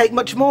I can take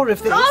much more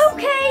of this.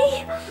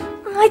 Okay.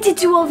 I did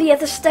do all the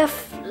other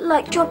stuff,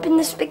 like dropping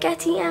the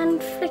spaghetti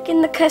and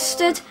flicking the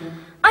custard.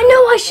 I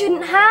know I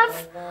shouldn't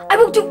have. I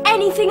won't do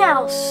anything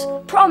else.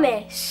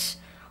 Promise.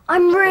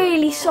 I'm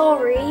really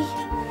sorry.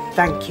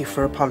 Thank you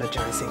for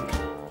apologising.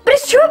 But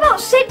it's true about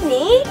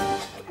Sydney.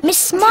 Miss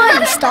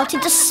Smiley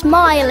started to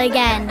smile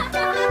again.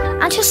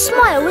 And her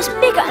smile was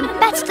bigger and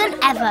better than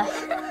ever.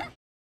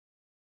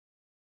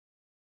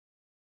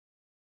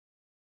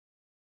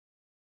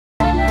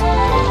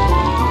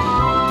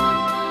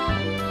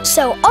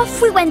 So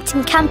off we went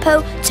in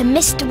Campo to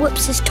Mr.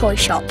 Whoops's toy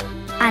shop.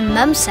 And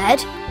Mum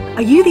said,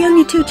 Are you the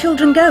only two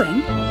children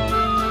going?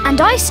 and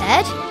I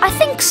said, I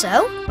think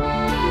so.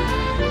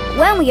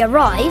 When we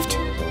arrived,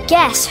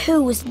 guess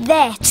who was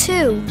there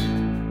too?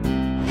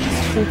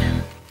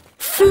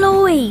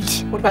 Floyd.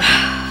 What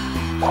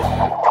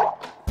about...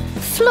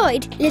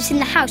 Floyd lives in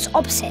the house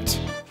opposite,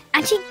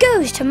 and he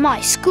goes to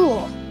my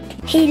school.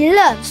 He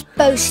loves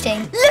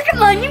boasting. Look at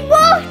my new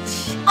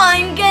watch.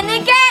 I'm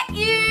gonna get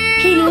you.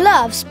 He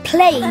loves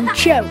playing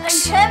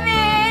jokes. Come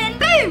in.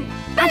 Boom.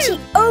 And he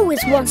always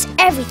wants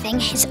everything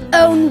his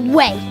own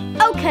way.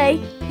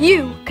 Okay,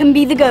 you can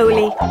be the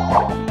goalie.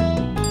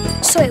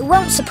 So it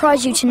won't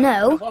surprise you to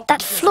know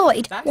that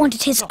Floyd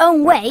wanted his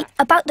own way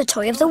about the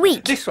toy of the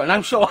week. This one,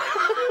 I'm sure.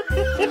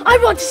 I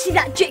want to see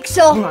that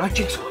jigsaw. Right,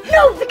 jigsaw.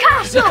 No, the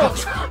castle.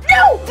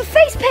 No, the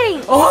face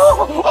paint.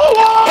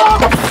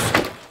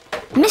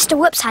 Mr.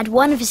 Whoops had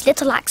one of his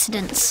little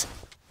accidents.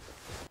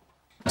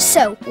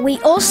 So we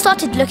all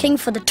started looking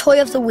for the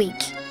toy of the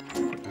week.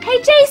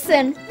 Hey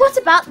Jason, what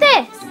about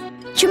this?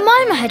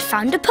 Jemima had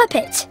found a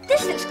puppet.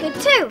 This looks good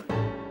too.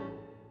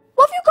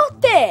 What have you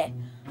got there?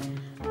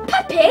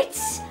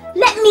 Puppets?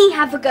 Let me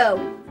have a go.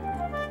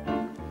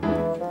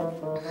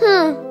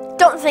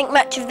 Don't think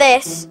much of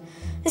this.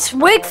 This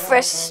wig for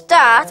a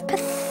start,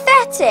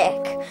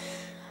 pathetic.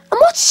 And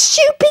what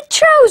stupid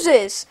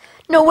trousers?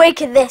 No way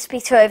could this be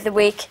toy of the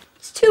week.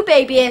 It's too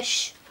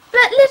babyish.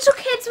 But little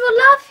kids will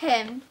love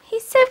him.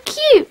 He's so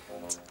cute.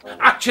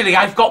 Actually,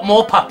 I've got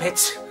more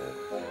puppets.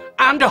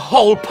 And a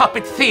whole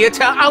puppet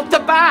theatre out the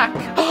back.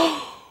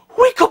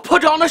 We could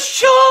put on a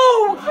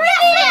show.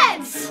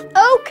 Brilliant!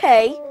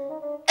 Okay,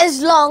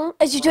 as long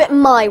as you do it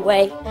my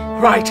way.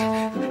 Right,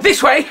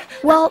 this way.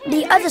 While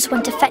the others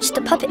went to fetch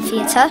the puppet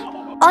theatre,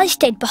 I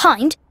stayed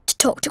behind to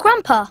talk to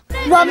Grandpa.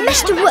 While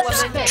Mr.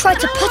 Whoops tried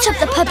to put up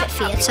the puppet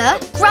theatre,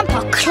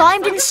 Grandpa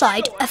climbed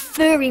inside a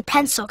furry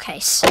pencil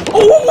case.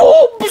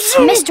 Oops.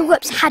 Mr.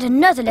 Whoops had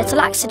another little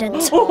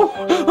accident.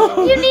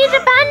 You need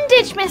a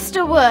bandage,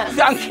 Mr. Woods.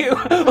 Thank you.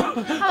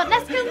 Oh,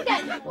 let's go and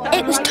get one.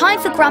 It was time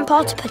for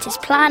Grandpa to put his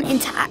plan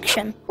into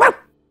action.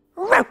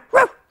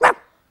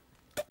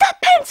 Did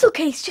that pencil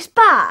case just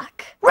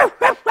bark?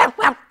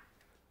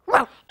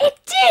 It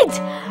did!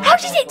 How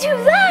did it do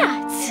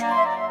that?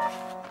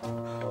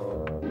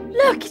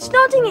 Look, it's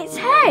nodding its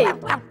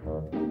head.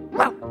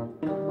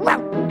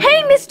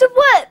 Hey, Mr.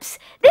 Whoops,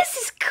 this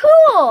is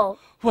cool.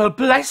 Well,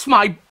 bless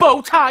my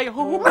bow tie.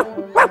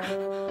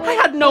 I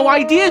had no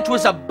idea it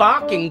was a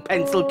barking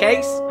pencil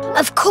case.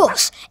 Of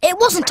course, it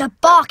wasn't a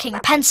barking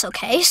pencil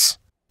case.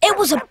 It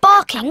was a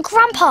barking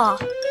Grandpa.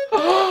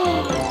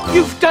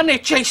 You've done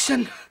it,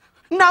 Jason.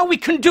 Now we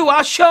can do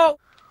our show.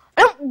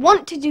 I don't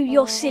want to do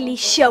your silly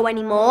show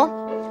anymore.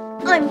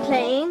 I'm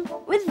playing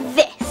with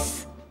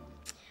this.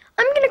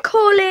 I'm going to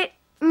call it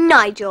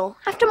Nigel,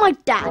 after my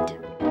dad.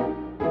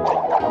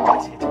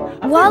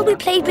 While we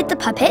played with the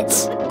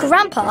puppets,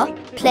 Grandpa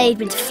played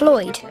with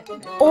Floyd.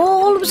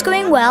 All was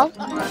going well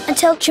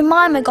until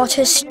Jemima got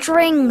her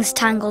strings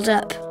tangled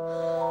up.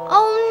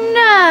 Oh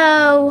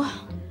no!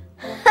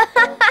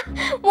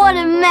 What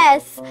a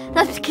mess.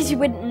 That's because you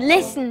wouldn't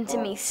listen to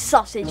me,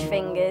 sausage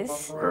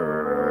fingers.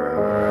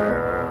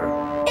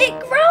 It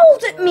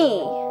growled at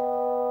me.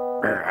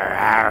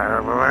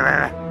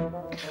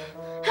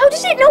 How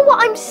does it know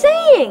what I'm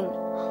saying?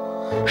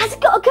 Has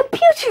it got a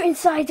computer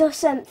inside or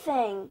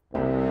something?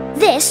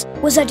 This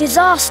was a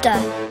disaster.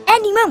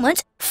 Any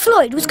moment,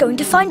 Floyd was going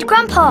to find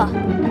Grandpa.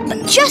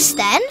 But just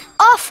then,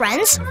 our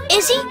friends,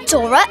 Izzy,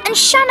 Dora and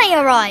Shanae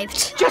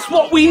arrived. Just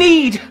what we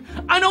need.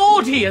 An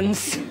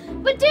audience.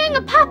 We're doing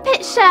a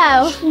puppet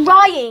show.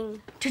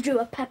 Trying to do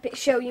a puppet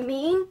show, you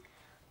mean?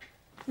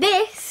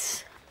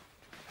 This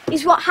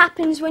is what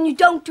happens when you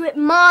don't do it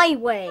my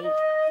way.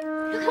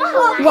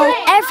 While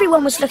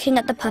everyone was looking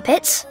at the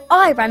puppets,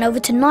 I ran over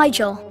to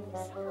Nigel.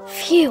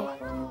 Phew.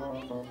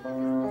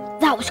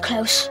 That was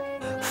close.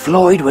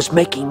 Floyd was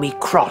making me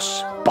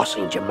cross,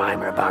 bossing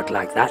Jemima about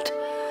like that.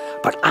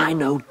 But I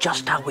know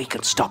just how we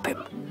can stop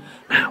him.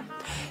 Now,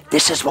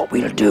 this is what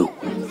we'll do.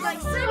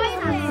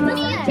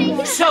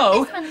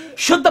 So,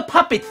 should the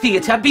puppet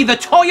theatre be the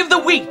toy of the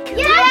week? Give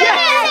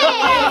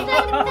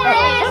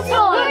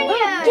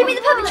me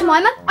the puppet,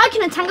 Jemima. I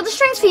can untangle the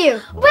strings for you.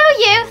 Will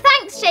you?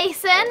 Thanks,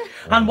 Jason.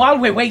 And while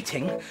we're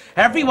waiting,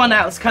 everyone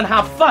else can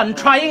have fun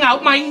trying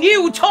out my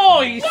new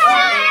toys.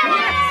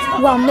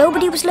 While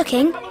nobody was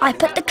looking, I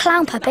put the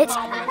clown puppets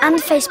and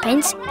the face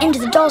paints into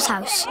the doll's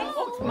house.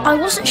 I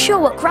wasn't sure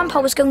what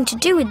Grandpa was going to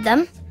do with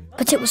them,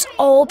 but it was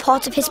all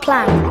part of his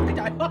plan.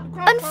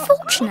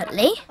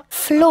 Unfortunately,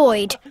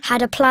 Floyd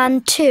had a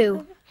plan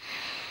too.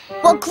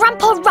 While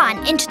Grandpa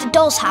ran into the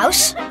doll's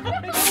house,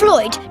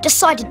 Floyd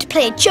decided to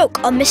play a joke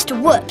on Mr.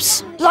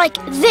 Whoops, like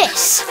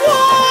this.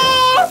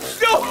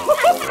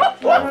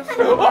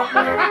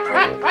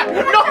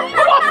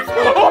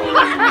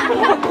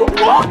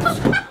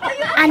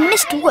 And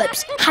Mr.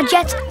 Whoops had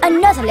yet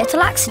another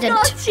little accident.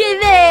 Gotcha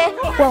there.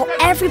 While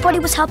everybody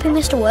was helping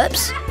Mr.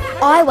 Whoops,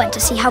 I went to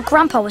see how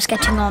Grandpa was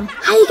getting on.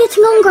 How are you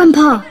getting on,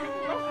 Grandpa?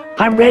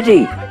 I'm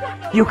ready.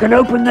 You can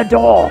open the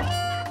door.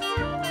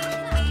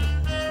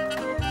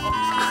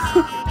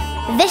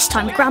 This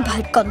time Grandpa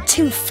had gone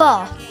too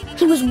far.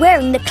 He was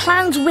wearing the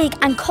clown's wig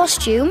and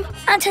costume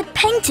and had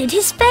painted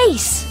his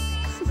face.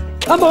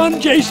 Come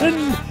on, Jason.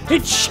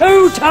 It's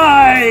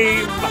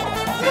showtime.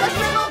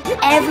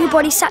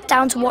 Everybody sat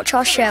down to watch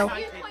our show.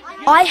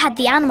 I had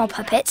the animal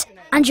puppet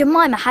and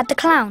Jemima had the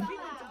clown.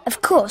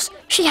 Of course,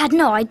 she had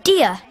no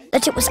idea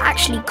that it was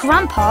actually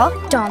Grandpa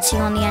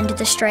dancing on the end of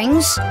the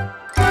strings.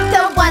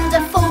 The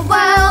wonderful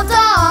world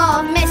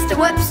of Mr.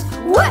 Whoops,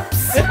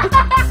 whoops.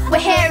 We're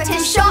here at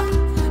his shop.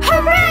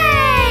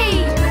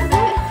 Hooray!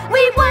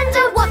 We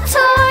wonder what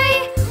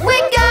toy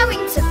we're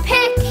going to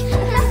pick.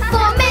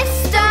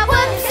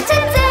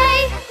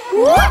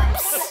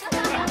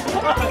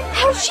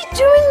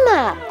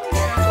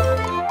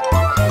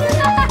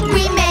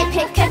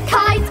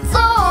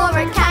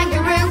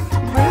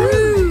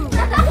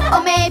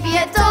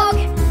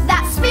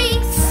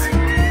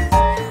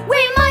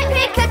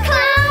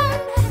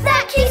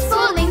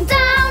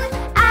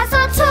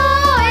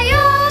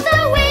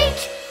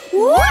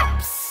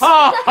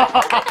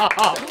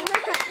 Oh,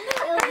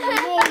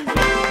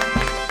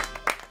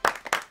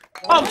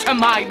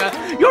 Jemima,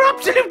 you're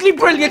absolutely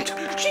brilliant.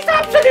 She's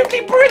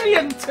absolutely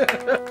brilliant.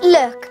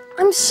 Look,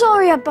 I'm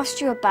sorry I bust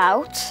you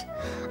about.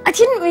 I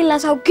didn't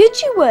realise how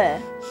good you were.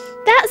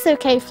 That's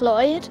okay,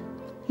 Floyd.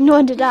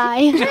 Nor did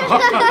I.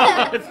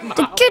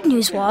 The good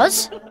news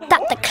was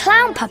that the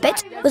clown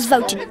puppet was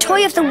voted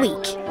Toy of the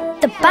Week.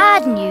 The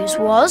bad news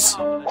was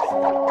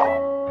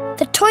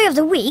the Toy of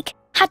the Week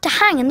had to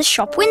hang in the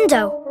shop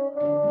window.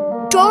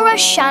 Dora,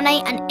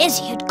 Shanae and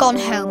Izzy had gone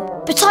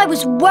home, but I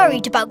was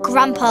worried about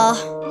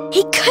Grandpa.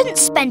 He couldn't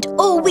spend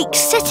all week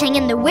sitting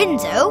in the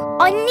window.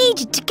 I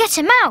needed to get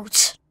him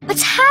out.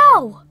 But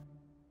how?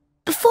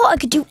 Before I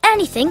could do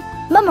anything,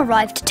 Mum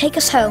arrived to take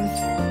us home.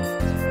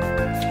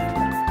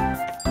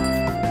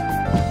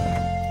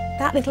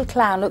 That little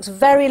clown looks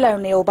very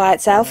lonely all by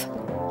itself.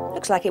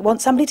 Looks like it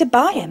wants somebody to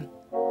buy him.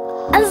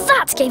 And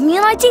that gave me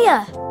an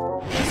idea.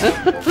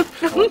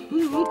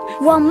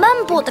 While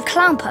Mum bought the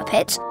clown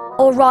puppet,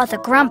 or rather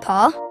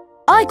Grandpa,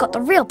 I got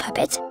the real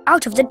puppet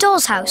out of the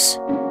doll's house.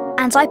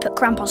 And I put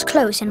Grandpa's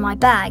clothes in my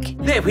bag.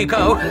 There we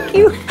go.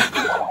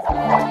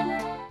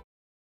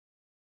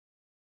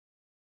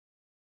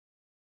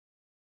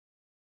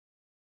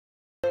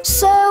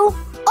 So,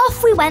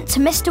 off we went to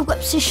Mr.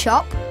 Whoops'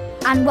 shop,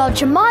 and while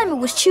Jemima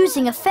was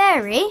choosing a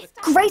fairy,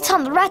 Great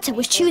Aunt Loretta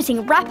was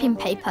choosing wrapping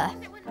paper.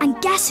 And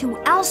guess who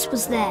else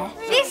was there?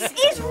 This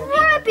is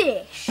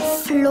rubbish.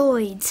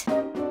 Floyd.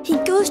 He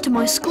goes to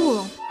my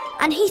school,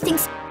 and he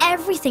thinks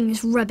everything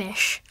is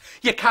rubbish.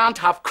 You can't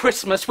have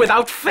Christmas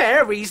without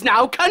fairies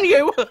now, can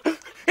you?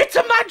 It's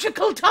a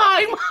magical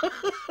time.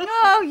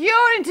 Oh,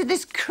 you're into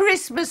this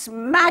Christmas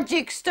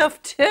magic stuff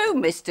too,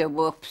 Mr.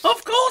 Whoops.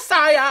 Of course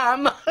I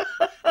am.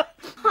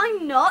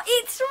 I'm not.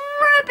 It's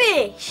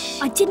rubbish.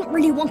 I didn't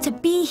really want to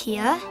be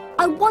here.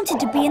 I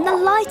wanted to be in the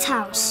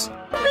lighthouse.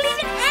 I don't believe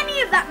in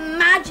any of that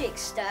magic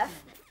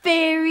stuff.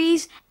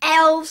 Fairies,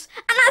 elves,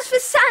 and as for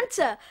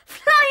Santa,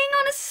 flying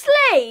on a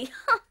sleigh.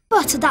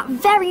 But at that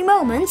very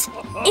moment,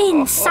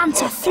 in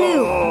Santa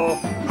flew.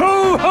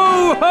 Ho,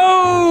 ho,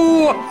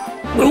 ho!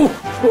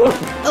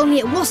 Only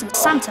it wasn't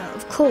Santa,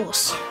 of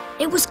course.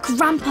 It was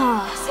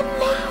Grandpa. It's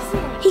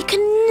amazing. He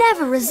can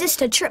never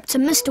resist a trip to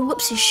Mr.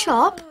 Whoops'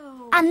 shop.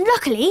 And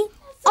luckily,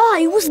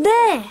 I was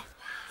there.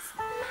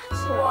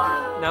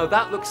 Now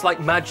that looks like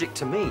magic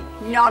to me.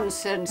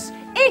 Nonsense.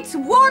 It's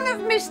one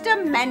of Mr.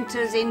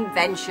 Mentor's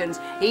inventions.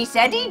 He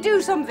said he'd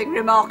do something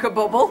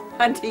remarkable,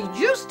 and he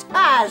just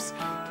has.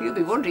 You'll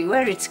be wondering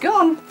where it's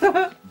gone.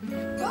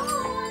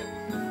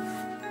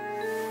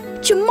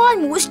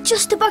 Jemima was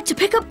just about to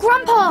pick up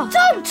Grandpa.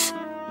 Don't!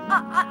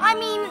 I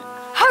mean,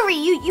 hurry,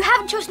 you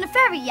haven't chosen a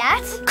fairy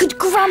yet. Could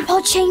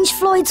Grandpa change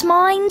Floyd's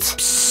mind?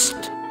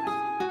 Psst.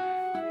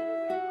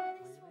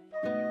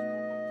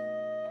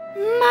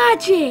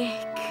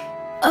 Magic.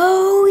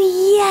 Oh,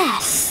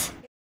 yes.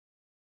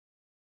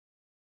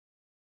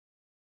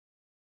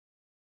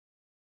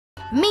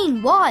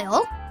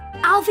 Meanwhile,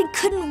 Alvin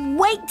couldn't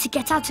wait to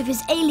get out of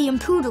his alien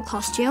poodle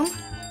costume.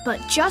 But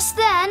just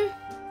then,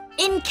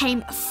 in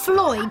came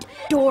Floyd,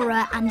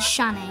 Dora and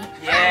Shanae.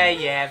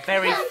 Yeah,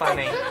 very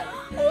funny.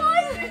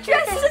 Why are you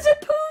dressed as a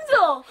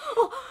poodle?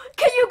 Oh,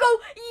 can you go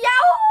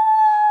yow?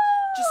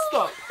 Just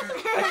stop,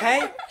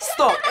 okay?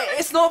 Stop.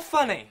 It's not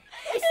funny.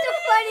 It's the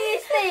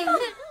funniest thing.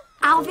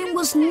 Alvin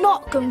was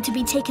not going to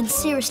be taken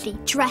seriously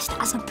dressed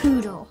as a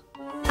poodle.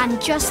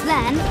 And just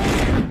then...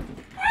 Help!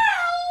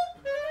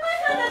 I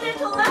had a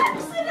little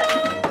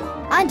accident.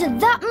 And at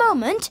that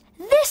moment,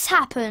 this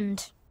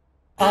happened.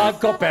 I've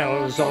got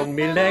bells on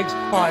me legs,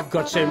 I've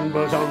got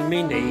cymbals on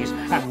me knees,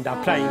 and I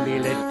play me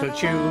little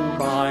tune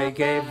by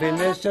giving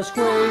this a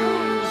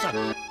squeeze.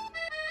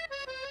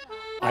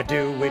 I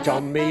do it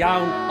on me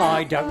own,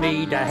 I don't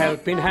need a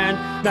helping hand.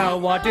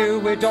 Now I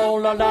do it all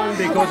alone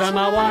because I'm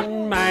a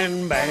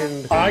one-man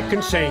band. I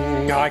can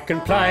sing, I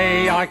can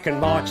play, I can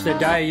march the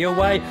day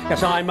away.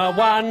 Yes, I'm a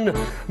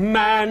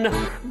one-man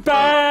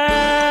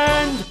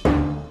band.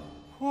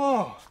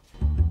 Whoa,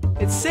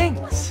 it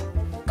sings.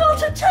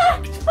 Got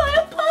attacked by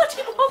a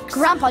party box.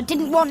 Grandpa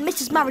didn't want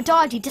Mrs.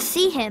 Maridardi to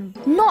see him.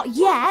 Not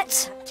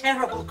yet.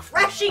 Terrible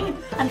crashing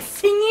and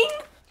singing.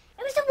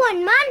 It was a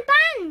one-man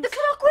band. The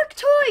Clockwork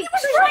Toy. It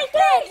was right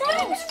there.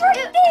 It was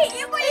right there.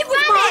 It was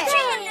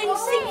marching and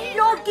singing.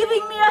 You're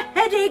giving me a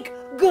headache.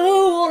 Go,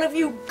 all of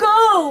you,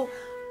 go.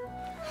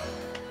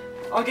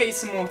 I'll get you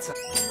some water.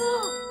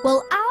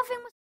 Well,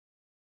 Alvin was...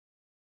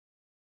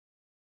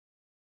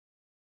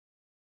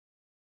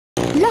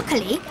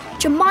 Luckily,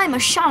 Jemima,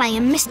 Shanae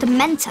and Mr.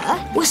 Mentor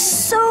were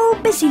so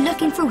busy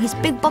looking through his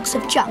big box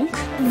of junk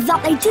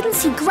that they didn't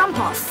see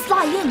Grandpa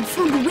fly in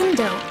through the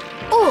window,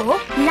 or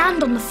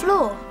land on the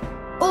floor,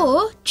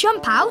 or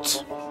jump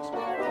out,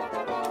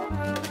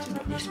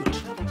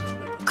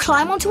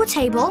 climb onto a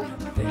table,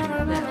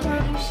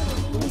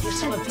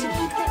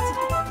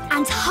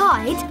 and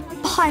hide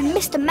behind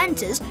Mr.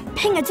 Mentor's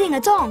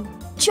ping-a-ding-a-dong,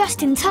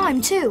 just in time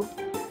too.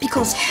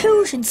 Because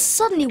who should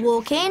suddenly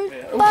walk in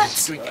but...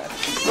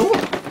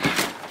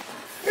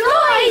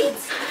 Floyd!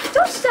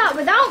 Don't start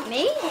without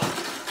me.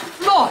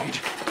 Floyd!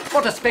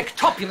 What a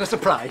spectacular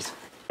surprise.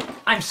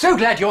 I'm so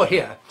glad you're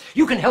here.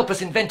 You can help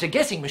us invent a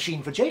guessing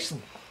machine for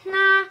Jason.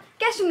 Nah,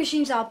 guessing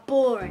machines are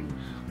boring.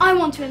 I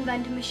want to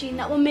invent a machine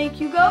that will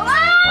make you go,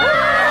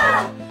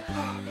 ah!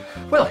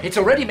 Well, it's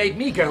already made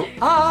me go,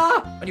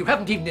 ah, and you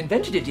haven't even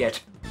invented it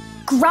yet.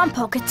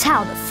 Grandpa could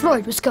tell that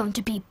Floyd was going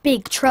to be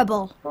big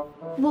trouble.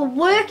 We'll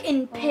work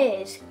in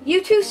pairs.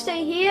 You two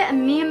stay here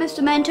and me and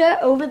Mr. Mentor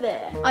over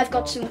there. I've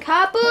got some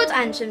cardboard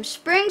and some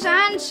springs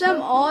and some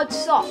odd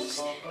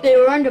socks. They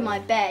were under my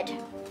bed.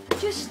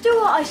 Just do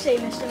what I say,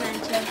 Mr.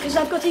 Mentor, because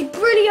I've got a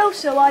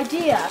brilioso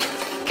idea.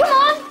 Come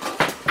on!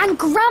 And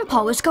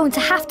Grandpa was going to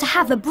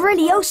have a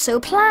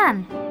brilioso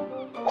plan.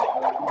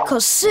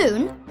 Because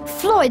soon,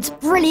 Floyd's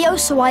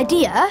brilioso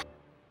idea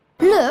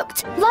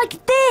looked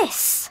like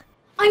this.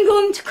 I'm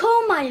going to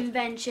call my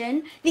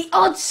invention the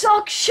Odd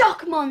Sock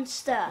Shock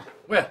Monster.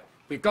 Well,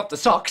 we've got the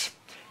socks.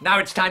 Now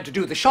it's time to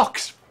do the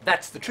shocks.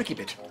 That's the tricky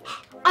bit.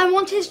 I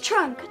want his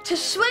trunk to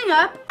swing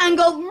up and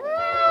go,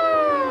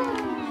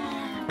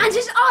 and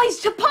his eyes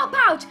to pop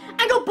out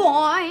and go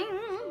boing,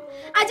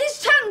 and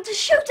his tongue to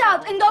shoot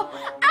out and go,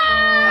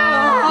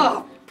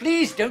 ah! Oh,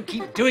 please don't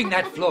keep doing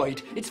that,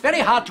 Floyd. It's very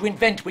hard to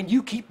invent when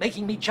you keep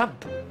making me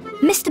jump.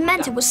 Mr.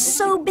 Mentor was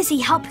so busy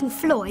helping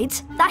Floyd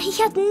that he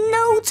had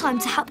no time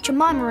to help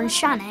Jemima and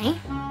Shani.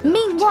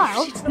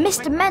 Meanwhile,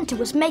 Mr. Mentor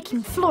was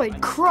making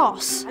Floyd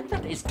cross. And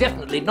that is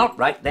definitely not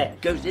right there.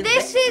 Goes in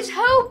This there. is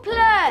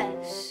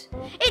hopeless.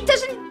 It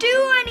doesn't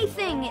do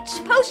anything. It's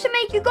supposed to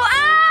make you go,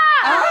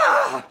 ah!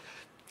 Ah!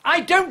 I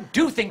don't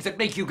do things that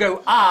make you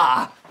go,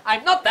 ah!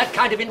 I'm not that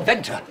kind of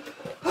inventor.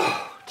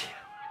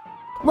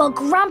 While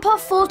Grandpa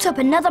thought up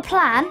another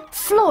plan,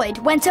 Floyd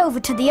went over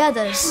to the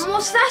others.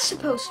 What's that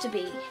supposed to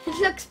be? It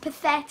looks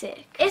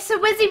pathetic. It's a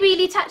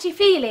whizzy-weely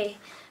touchy-feely,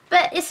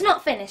 but it's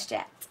not finished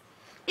yet.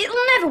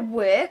 It'll never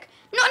work.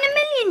 Not in a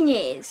million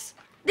years.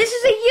 This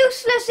is a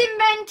useless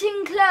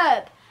inventing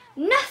club.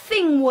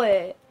 Nothing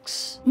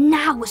works.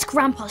 Now was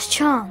Grandpa's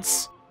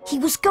chance. He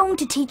was going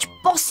to teach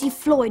Bossy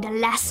Floyd a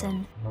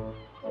lesson.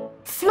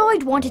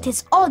 Floyd wanted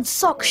his odd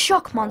sock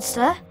shock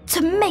monster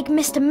to make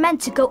Mr.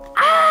 Mentor go,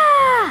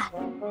 ah!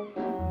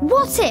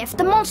 What if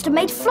the monster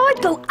made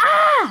Floyd go,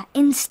 ah,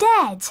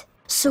 instead?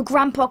 So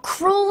Grandpa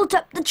crawled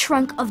up the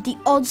trunk of the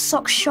odd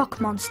sock shock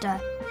monster.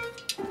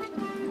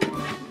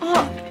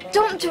 Oh,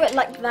 don't do it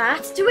like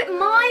that. Do it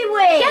my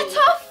way. Get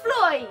off,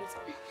 Floyd!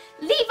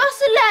 Leave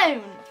us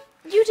alone.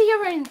 You do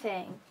your own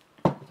thing.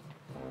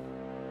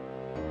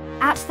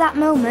 At that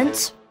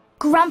moment,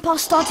 Grandpa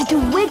started to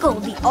wiggle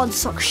the odd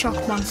sock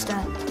shock monster,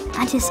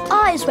 and his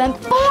eyes went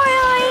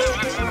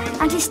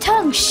boing, and his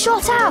tongue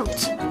shot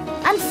out,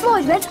 and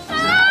Floyd went,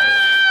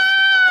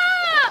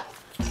 Ah!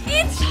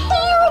 It's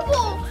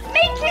horrible.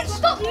 Make it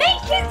stop.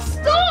 Make it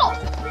stop.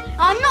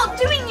 I'm not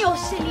doing your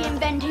silly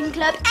inventing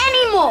club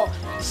anymore.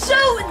 So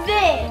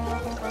there.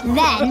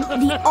 Then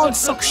the odd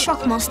sock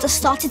shock monster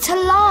started to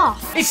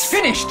laugh. It's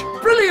finished!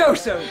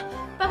 Brilioso!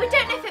 But we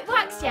don't know if it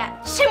works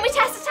yet. Shouldn't we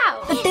test it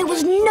out? But there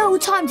was no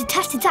time to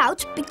test it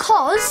out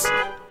because...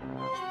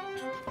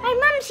 My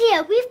mum's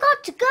here. We've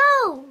got to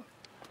go.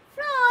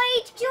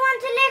 Floyd, do you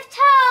want to lift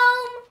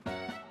home?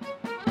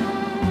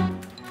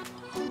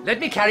 Let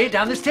me carry it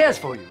down the stairs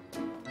for you.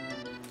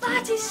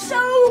 That is so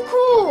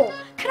cool.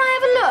 Can I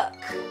have a look?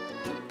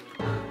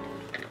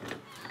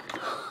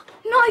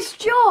 Nice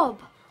job.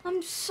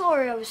 I'm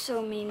sorry I was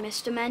so mean,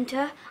 Mr.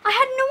 Mentor. I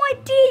had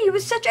no idea you were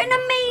such an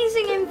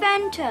amazing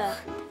inventor.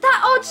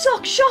 That odd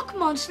sock shock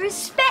monster is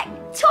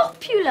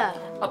spectacular.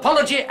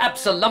 Apology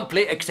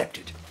absolutely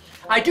accepted.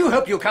 I do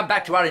hope you'll come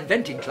back to our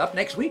inventing club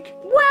next week.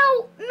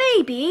 Well,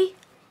 maybe.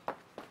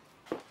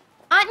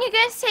 Aren't you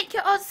going to take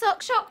your odd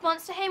sock shock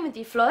monster home with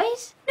you, Floyd?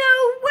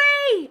 No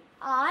way.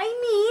 I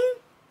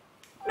mean,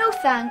 no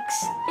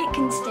thanks. It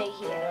can stay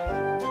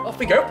here. Off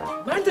we go.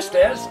 Mind the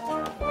stairs.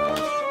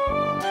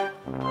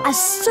 As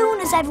soon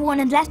as everyone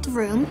had left the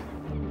room,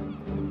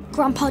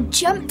 Grandpa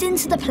jumped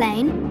into the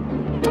plane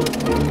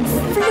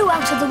and flew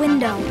out of the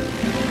window.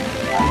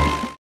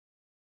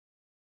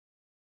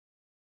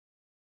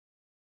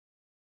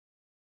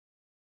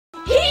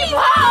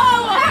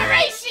 Heave-ho!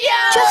 Horatio!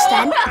 Just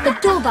then, the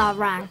doorbell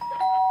rang.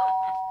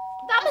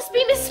 That must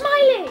be Miss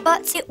Smiley.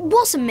 But it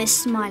wasn't Miss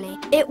Smiley.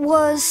 It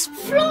was...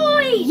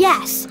 Floyd!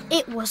 Yes,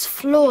 it was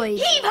Floyd.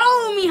 Heave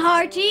ho, me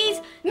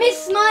hearties!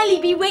 Miss Smiley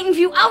be waiting for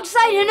you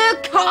outside in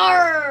her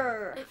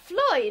car!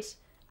 Floyd,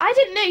 I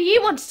didn't know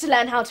you wanted to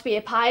learn how to be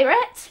a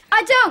pirate.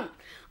 I don't.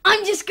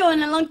 I'm just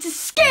going along to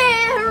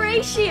scare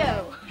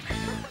Horatio.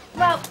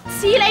 Well,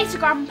 see you later,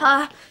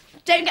 Grandpa.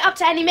 Don't get up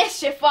to any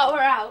mischief while we're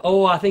out.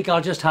 Oh, I think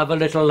I'll just have a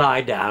little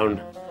lie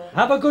down.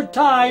 Have a good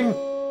time.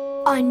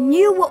 I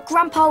knew what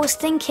Grandpa was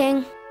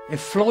thinking. If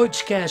Floyd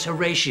scares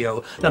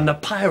Horatio, then the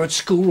pirate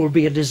school will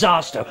be a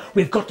disaster.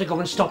 We've got to go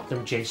and stop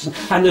them, Jason.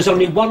 And there's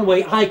only one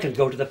way I can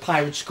go to the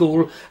pirate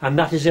school, and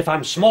that is if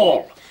I'm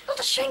small. Not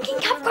a shrinking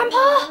cap,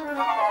 Grandpa.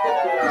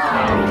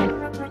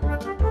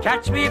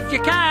 Catch me if you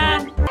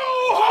can.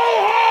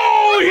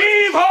 Ho-ho-ho!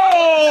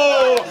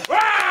 Heave-ho!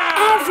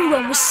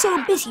 Everyone was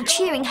so busy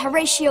cheering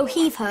Horatio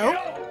Heave-Ho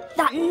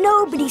that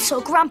nobody saw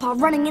Grandpa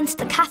running into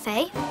the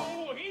cafe,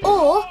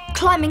 or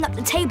climbing up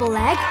the table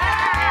leg,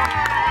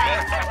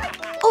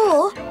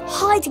 or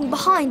hiding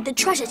behind the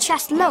treasure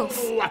chest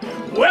loaf.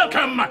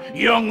 Welcome,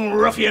 young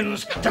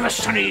ruffians, to the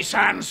Sunny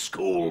Sands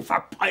School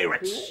for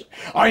Pirates.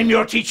 I'm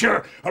your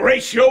teacher,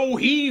 Horatio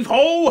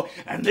Heave-Ho,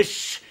 and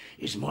this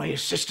is my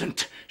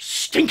assistant,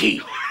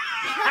 Stinky.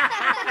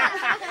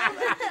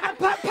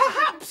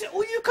 Perhaps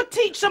you could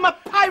teach them a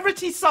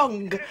piratey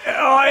song.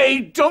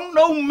 I don't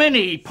know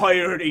many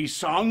piratey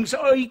songs.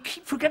 I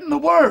keep forgetting the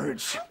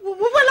words. Well,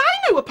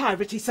 I know a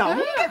piratey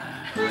song.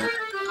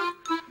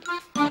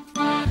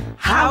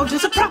 How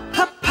does a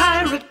proper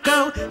pirate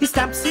go? He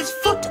stamps his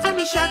foot and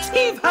he shouts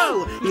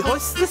heave-ho. He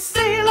hoists the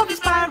sail of his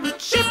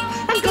pirate ship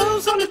and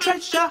goes on a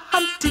treasure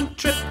hunting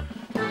trip.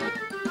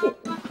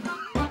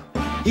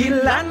 He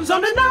lands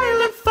on an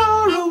island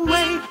far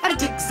away and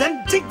digs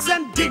and digs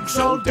and digs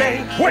all day.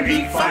 When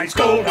he finds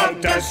gold, how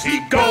does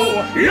he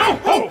go?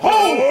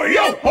 Yo-ho-ho,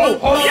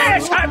 yo-ho-ho.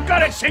 Yes, I've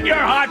got it, sing your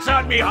hearts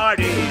on me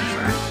hearties.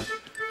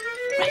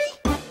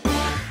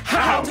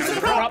 How does a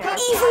proper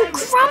Even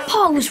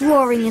Grandpa was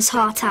roaring his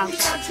heart out.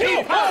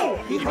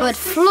 But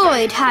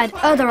Floyd had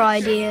other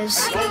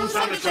ideas. Goes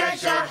on a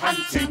treasure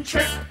hunting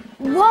trip.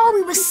 While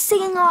we were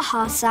singing our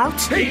hearts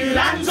out, He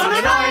lands on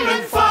an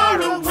island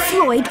far away.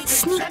 Floyd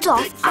sneaked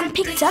off and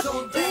picked up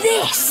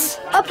this,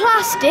 a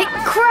plastic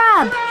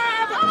crab.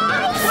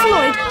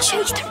 Floyd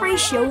chased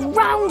Horatio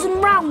round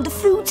and round the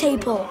food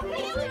table.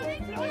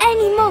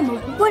 Any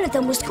moment, one of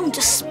them was going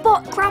to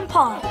spot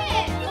Grandpa.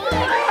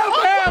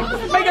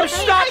 Make him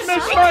stop,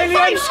 Miss Smiley.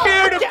 I'm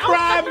scared of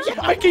crabs.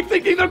 I keep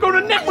thinking they're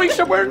going to net me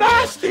somewhere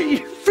nasty.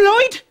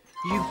 Floyd,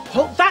 you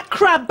put that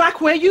crab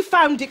back where you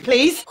found it,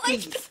 please. Oh,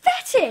 it's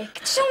pathetic.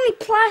 It's only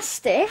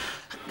plastic.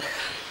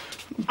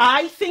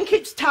 I think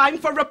it's time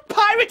for a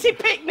piratey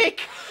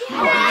picnic.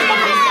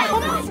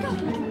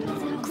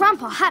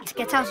 Grandpa had to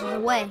get out of the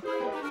way.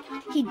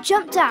 He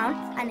jumped down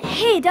and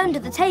hid under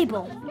the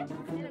table.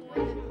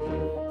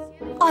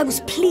 I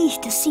was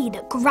pleased to see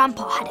that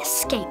Grandpa had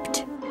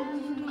escaped.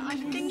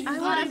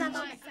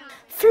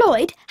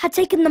 Floyd had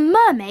taken the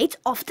mermaid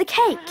off the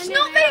cake. It's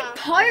not very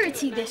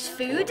piratey, this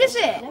food, is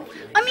it?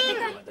 I mean,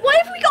 why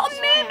have we got a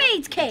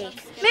mermaid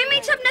cake?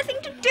 Mermaids have nothing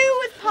to do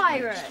with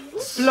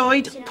pirates.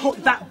 Floyd,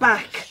 put that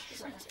back.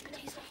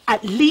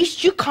 At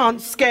least you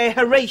can't scare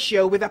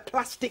Horatio with a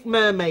plastic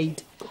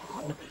mermaid.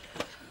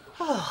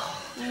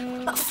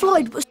 But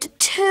Floyd was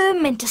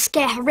determined to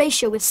scare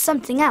Horatio with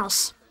something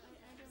else.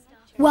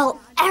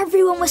 While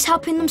everyone was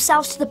helping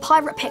themselves to the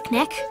pirate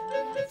picnic,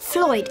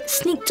 Floyd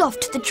sneaked off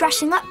to the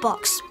dressing up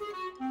box.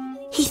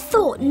 He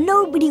thought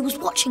nobody was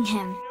watching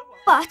him,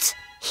 but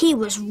he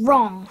was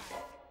wrong.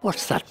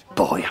 What's that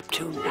boy up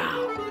to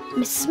now?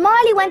 Miss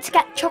Smiley went to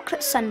get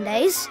chocolate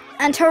sundaes,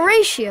 and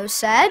Horatio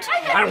said,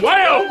 And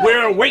while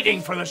we're waiting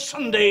for the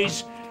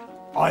Sundays,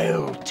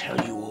 I'll tell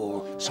you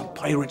all some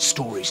pirate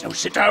stories. Now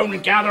sit down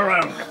and gather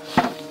round.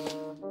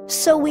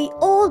 So we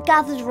all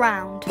gathered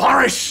round.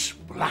 Boris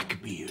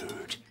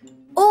Blackbeard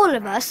All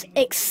of us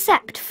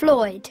except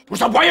Floyd. was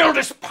the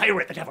wildest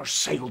pirate that ever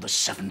sailed the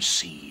seven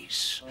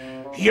seas.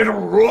 He had a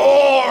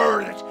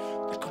roar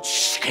that could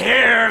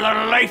scare the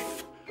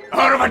life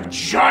out of a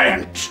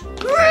giant.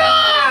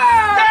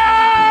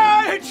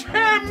 It's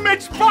him!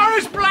 It's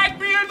Boris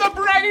Blackbeard, the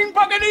bragging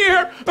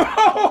buccaneer!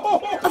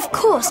 Of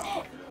course,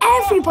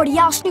 everybody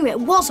else knew it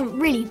wasn't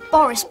really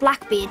Boris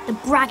Blackbeard, the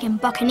bragging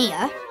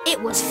buccaneer.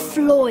 It was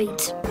Floyd.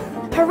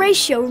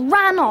 Horatio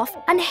ran off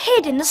and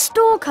hid in the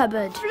store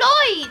cupboard.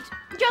 Floyd!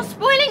 You're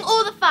spoiling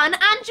all the fun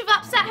and you've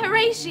upset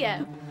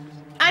Horatio.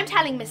 I'm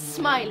telling Miss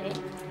Smiley.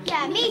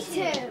 Yeah, me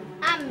too.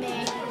 And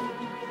me.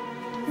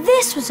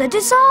 This was a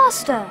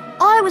disaster.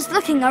 I was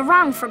looking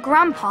around for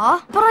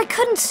Grandpa, but I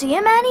couldn't see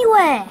him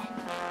anywhere.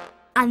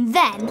 And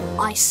then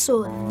I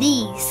saw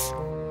these.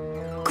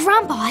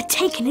 Grandpa had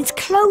taken his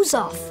clothes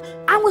off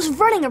and was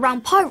running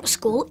around pirate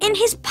school in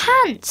his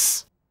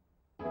pants.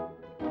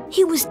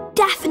 He was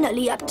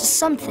definitely up to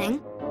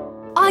something.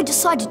 I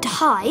decided to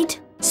hide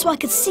so I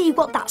could see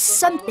what that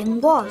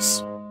something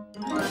was.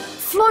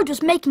 Floyd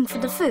was making for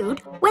the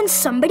food when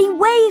somebody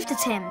waved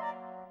at him.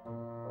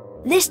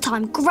 This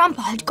time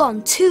Grandpa had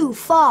gone too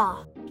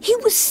far. He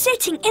was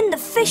sitting in the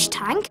fish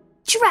tank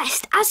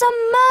dressed as a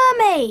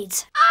mermaid.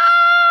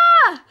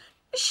 Ah!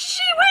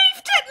 She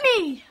waved at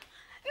me!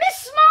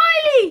 Miss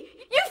Smiley!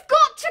 You've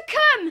got to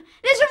come!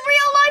 There's a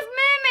real-life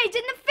mermaid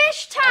in the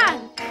fish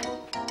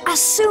tank!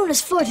 As soon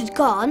as Floyd had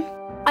gone,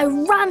 I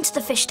ran to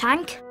the fish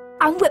tank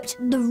and whipped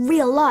the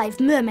real live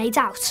mermaid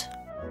out.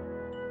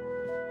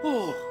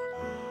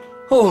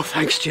 Oh,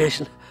 thanks,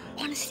 Jason.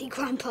 Honestly,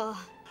 Grandpa.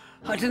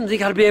 I didn't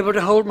think I'd be able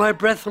to hold my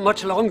breath for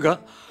much longer.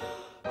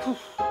 But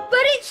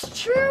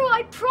it's true,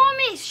 I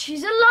promise.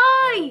 She's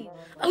alive.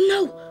 Oh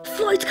no,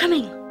 Floyd's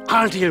coming.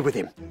 I'll deal with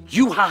him.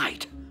 You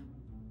hide.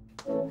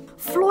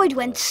 Floyd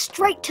went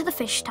straight to the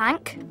fish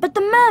tank, but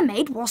the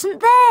mermaid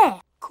wasn't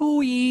there.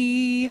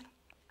 Cooey,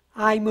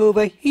 I'm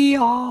over here.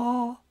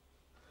 Ah!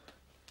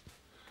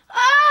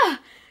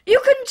 You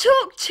can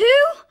talk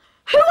too?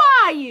 Who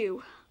are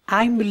you?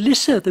 I'm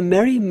Melissa, the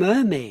Merry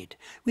Mermaid,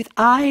 with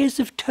eyes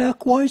of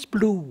turquoise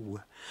blue,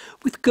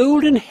 with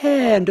golden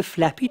hair and a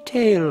flappy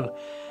tail,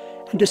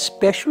 and a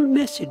special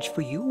message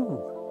for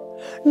you.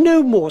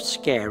 No more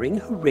scaring,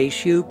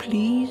 Horatio,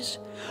 please.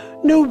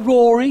 No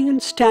roaring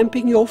and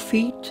stamping your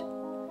feet.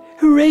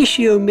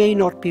 Horatio may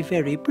not be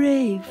very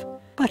brave,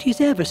 but he's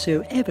ever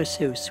so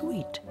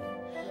sweet.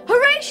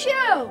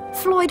 Horatio!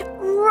 Floyd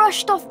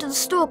rushed off to the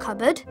store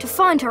cupboard to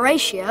find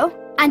Horatio,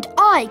 and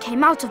I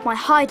came out of my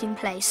hiding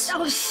place. That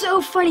was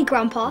so funny,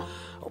 Grandpa.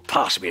 Oh,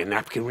 pass me a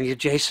napkin, will you,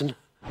 Jason?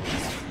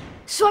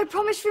 So I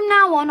promise from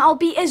now on I'll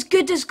be as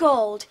good as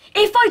gold.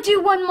 If I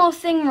do one more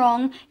thing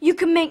wrong, you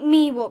can make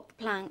me walk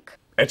the plank.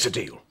 It's a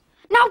deal.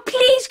 Now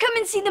please come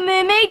and see the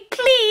mermaid,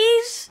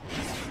 please!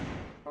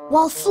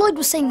 While Floyd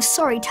was saying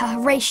sorry to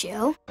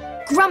Horatio,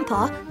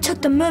 Grandpa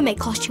took the mermaid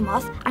costume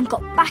off and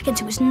got back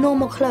into his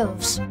normal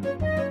clothes.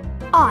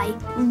 I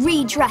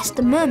redressed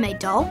the mermaid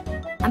doll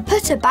and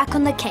put her back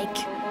on the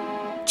cake.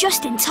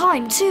 Just in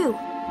time, too.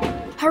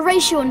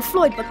 Horatio and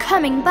Floyd were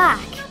coming back.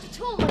 Not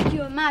at all like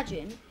you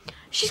imagine.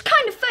 She's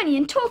kind of funny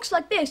and talks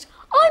like this.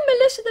 I'm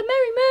Melissa the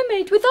Merry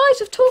Mermaid with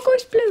eyes of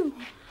turquoise blue.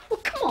 Well,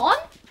 come on.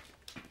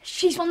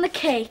 She's on the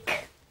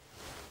cake.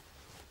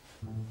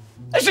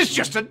 This is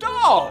just a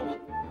doll.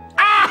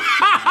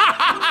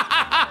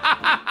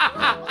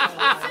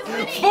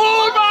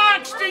 Full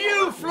marks to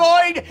you,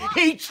 Floyd.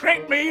 He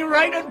tricked me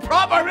right and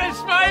proper, Miss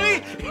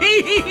Smiley.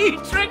 He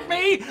tricked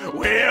me.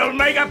 We'll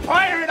make a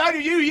pirate out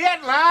of you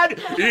yet, lad.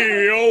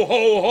 Yo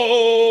ho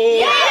ho.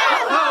 Yo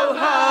ho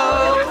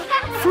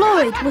ho.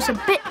 Floyd was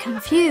a bit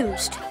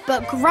confused,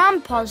 but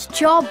Grandpa's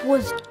job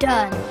was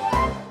done.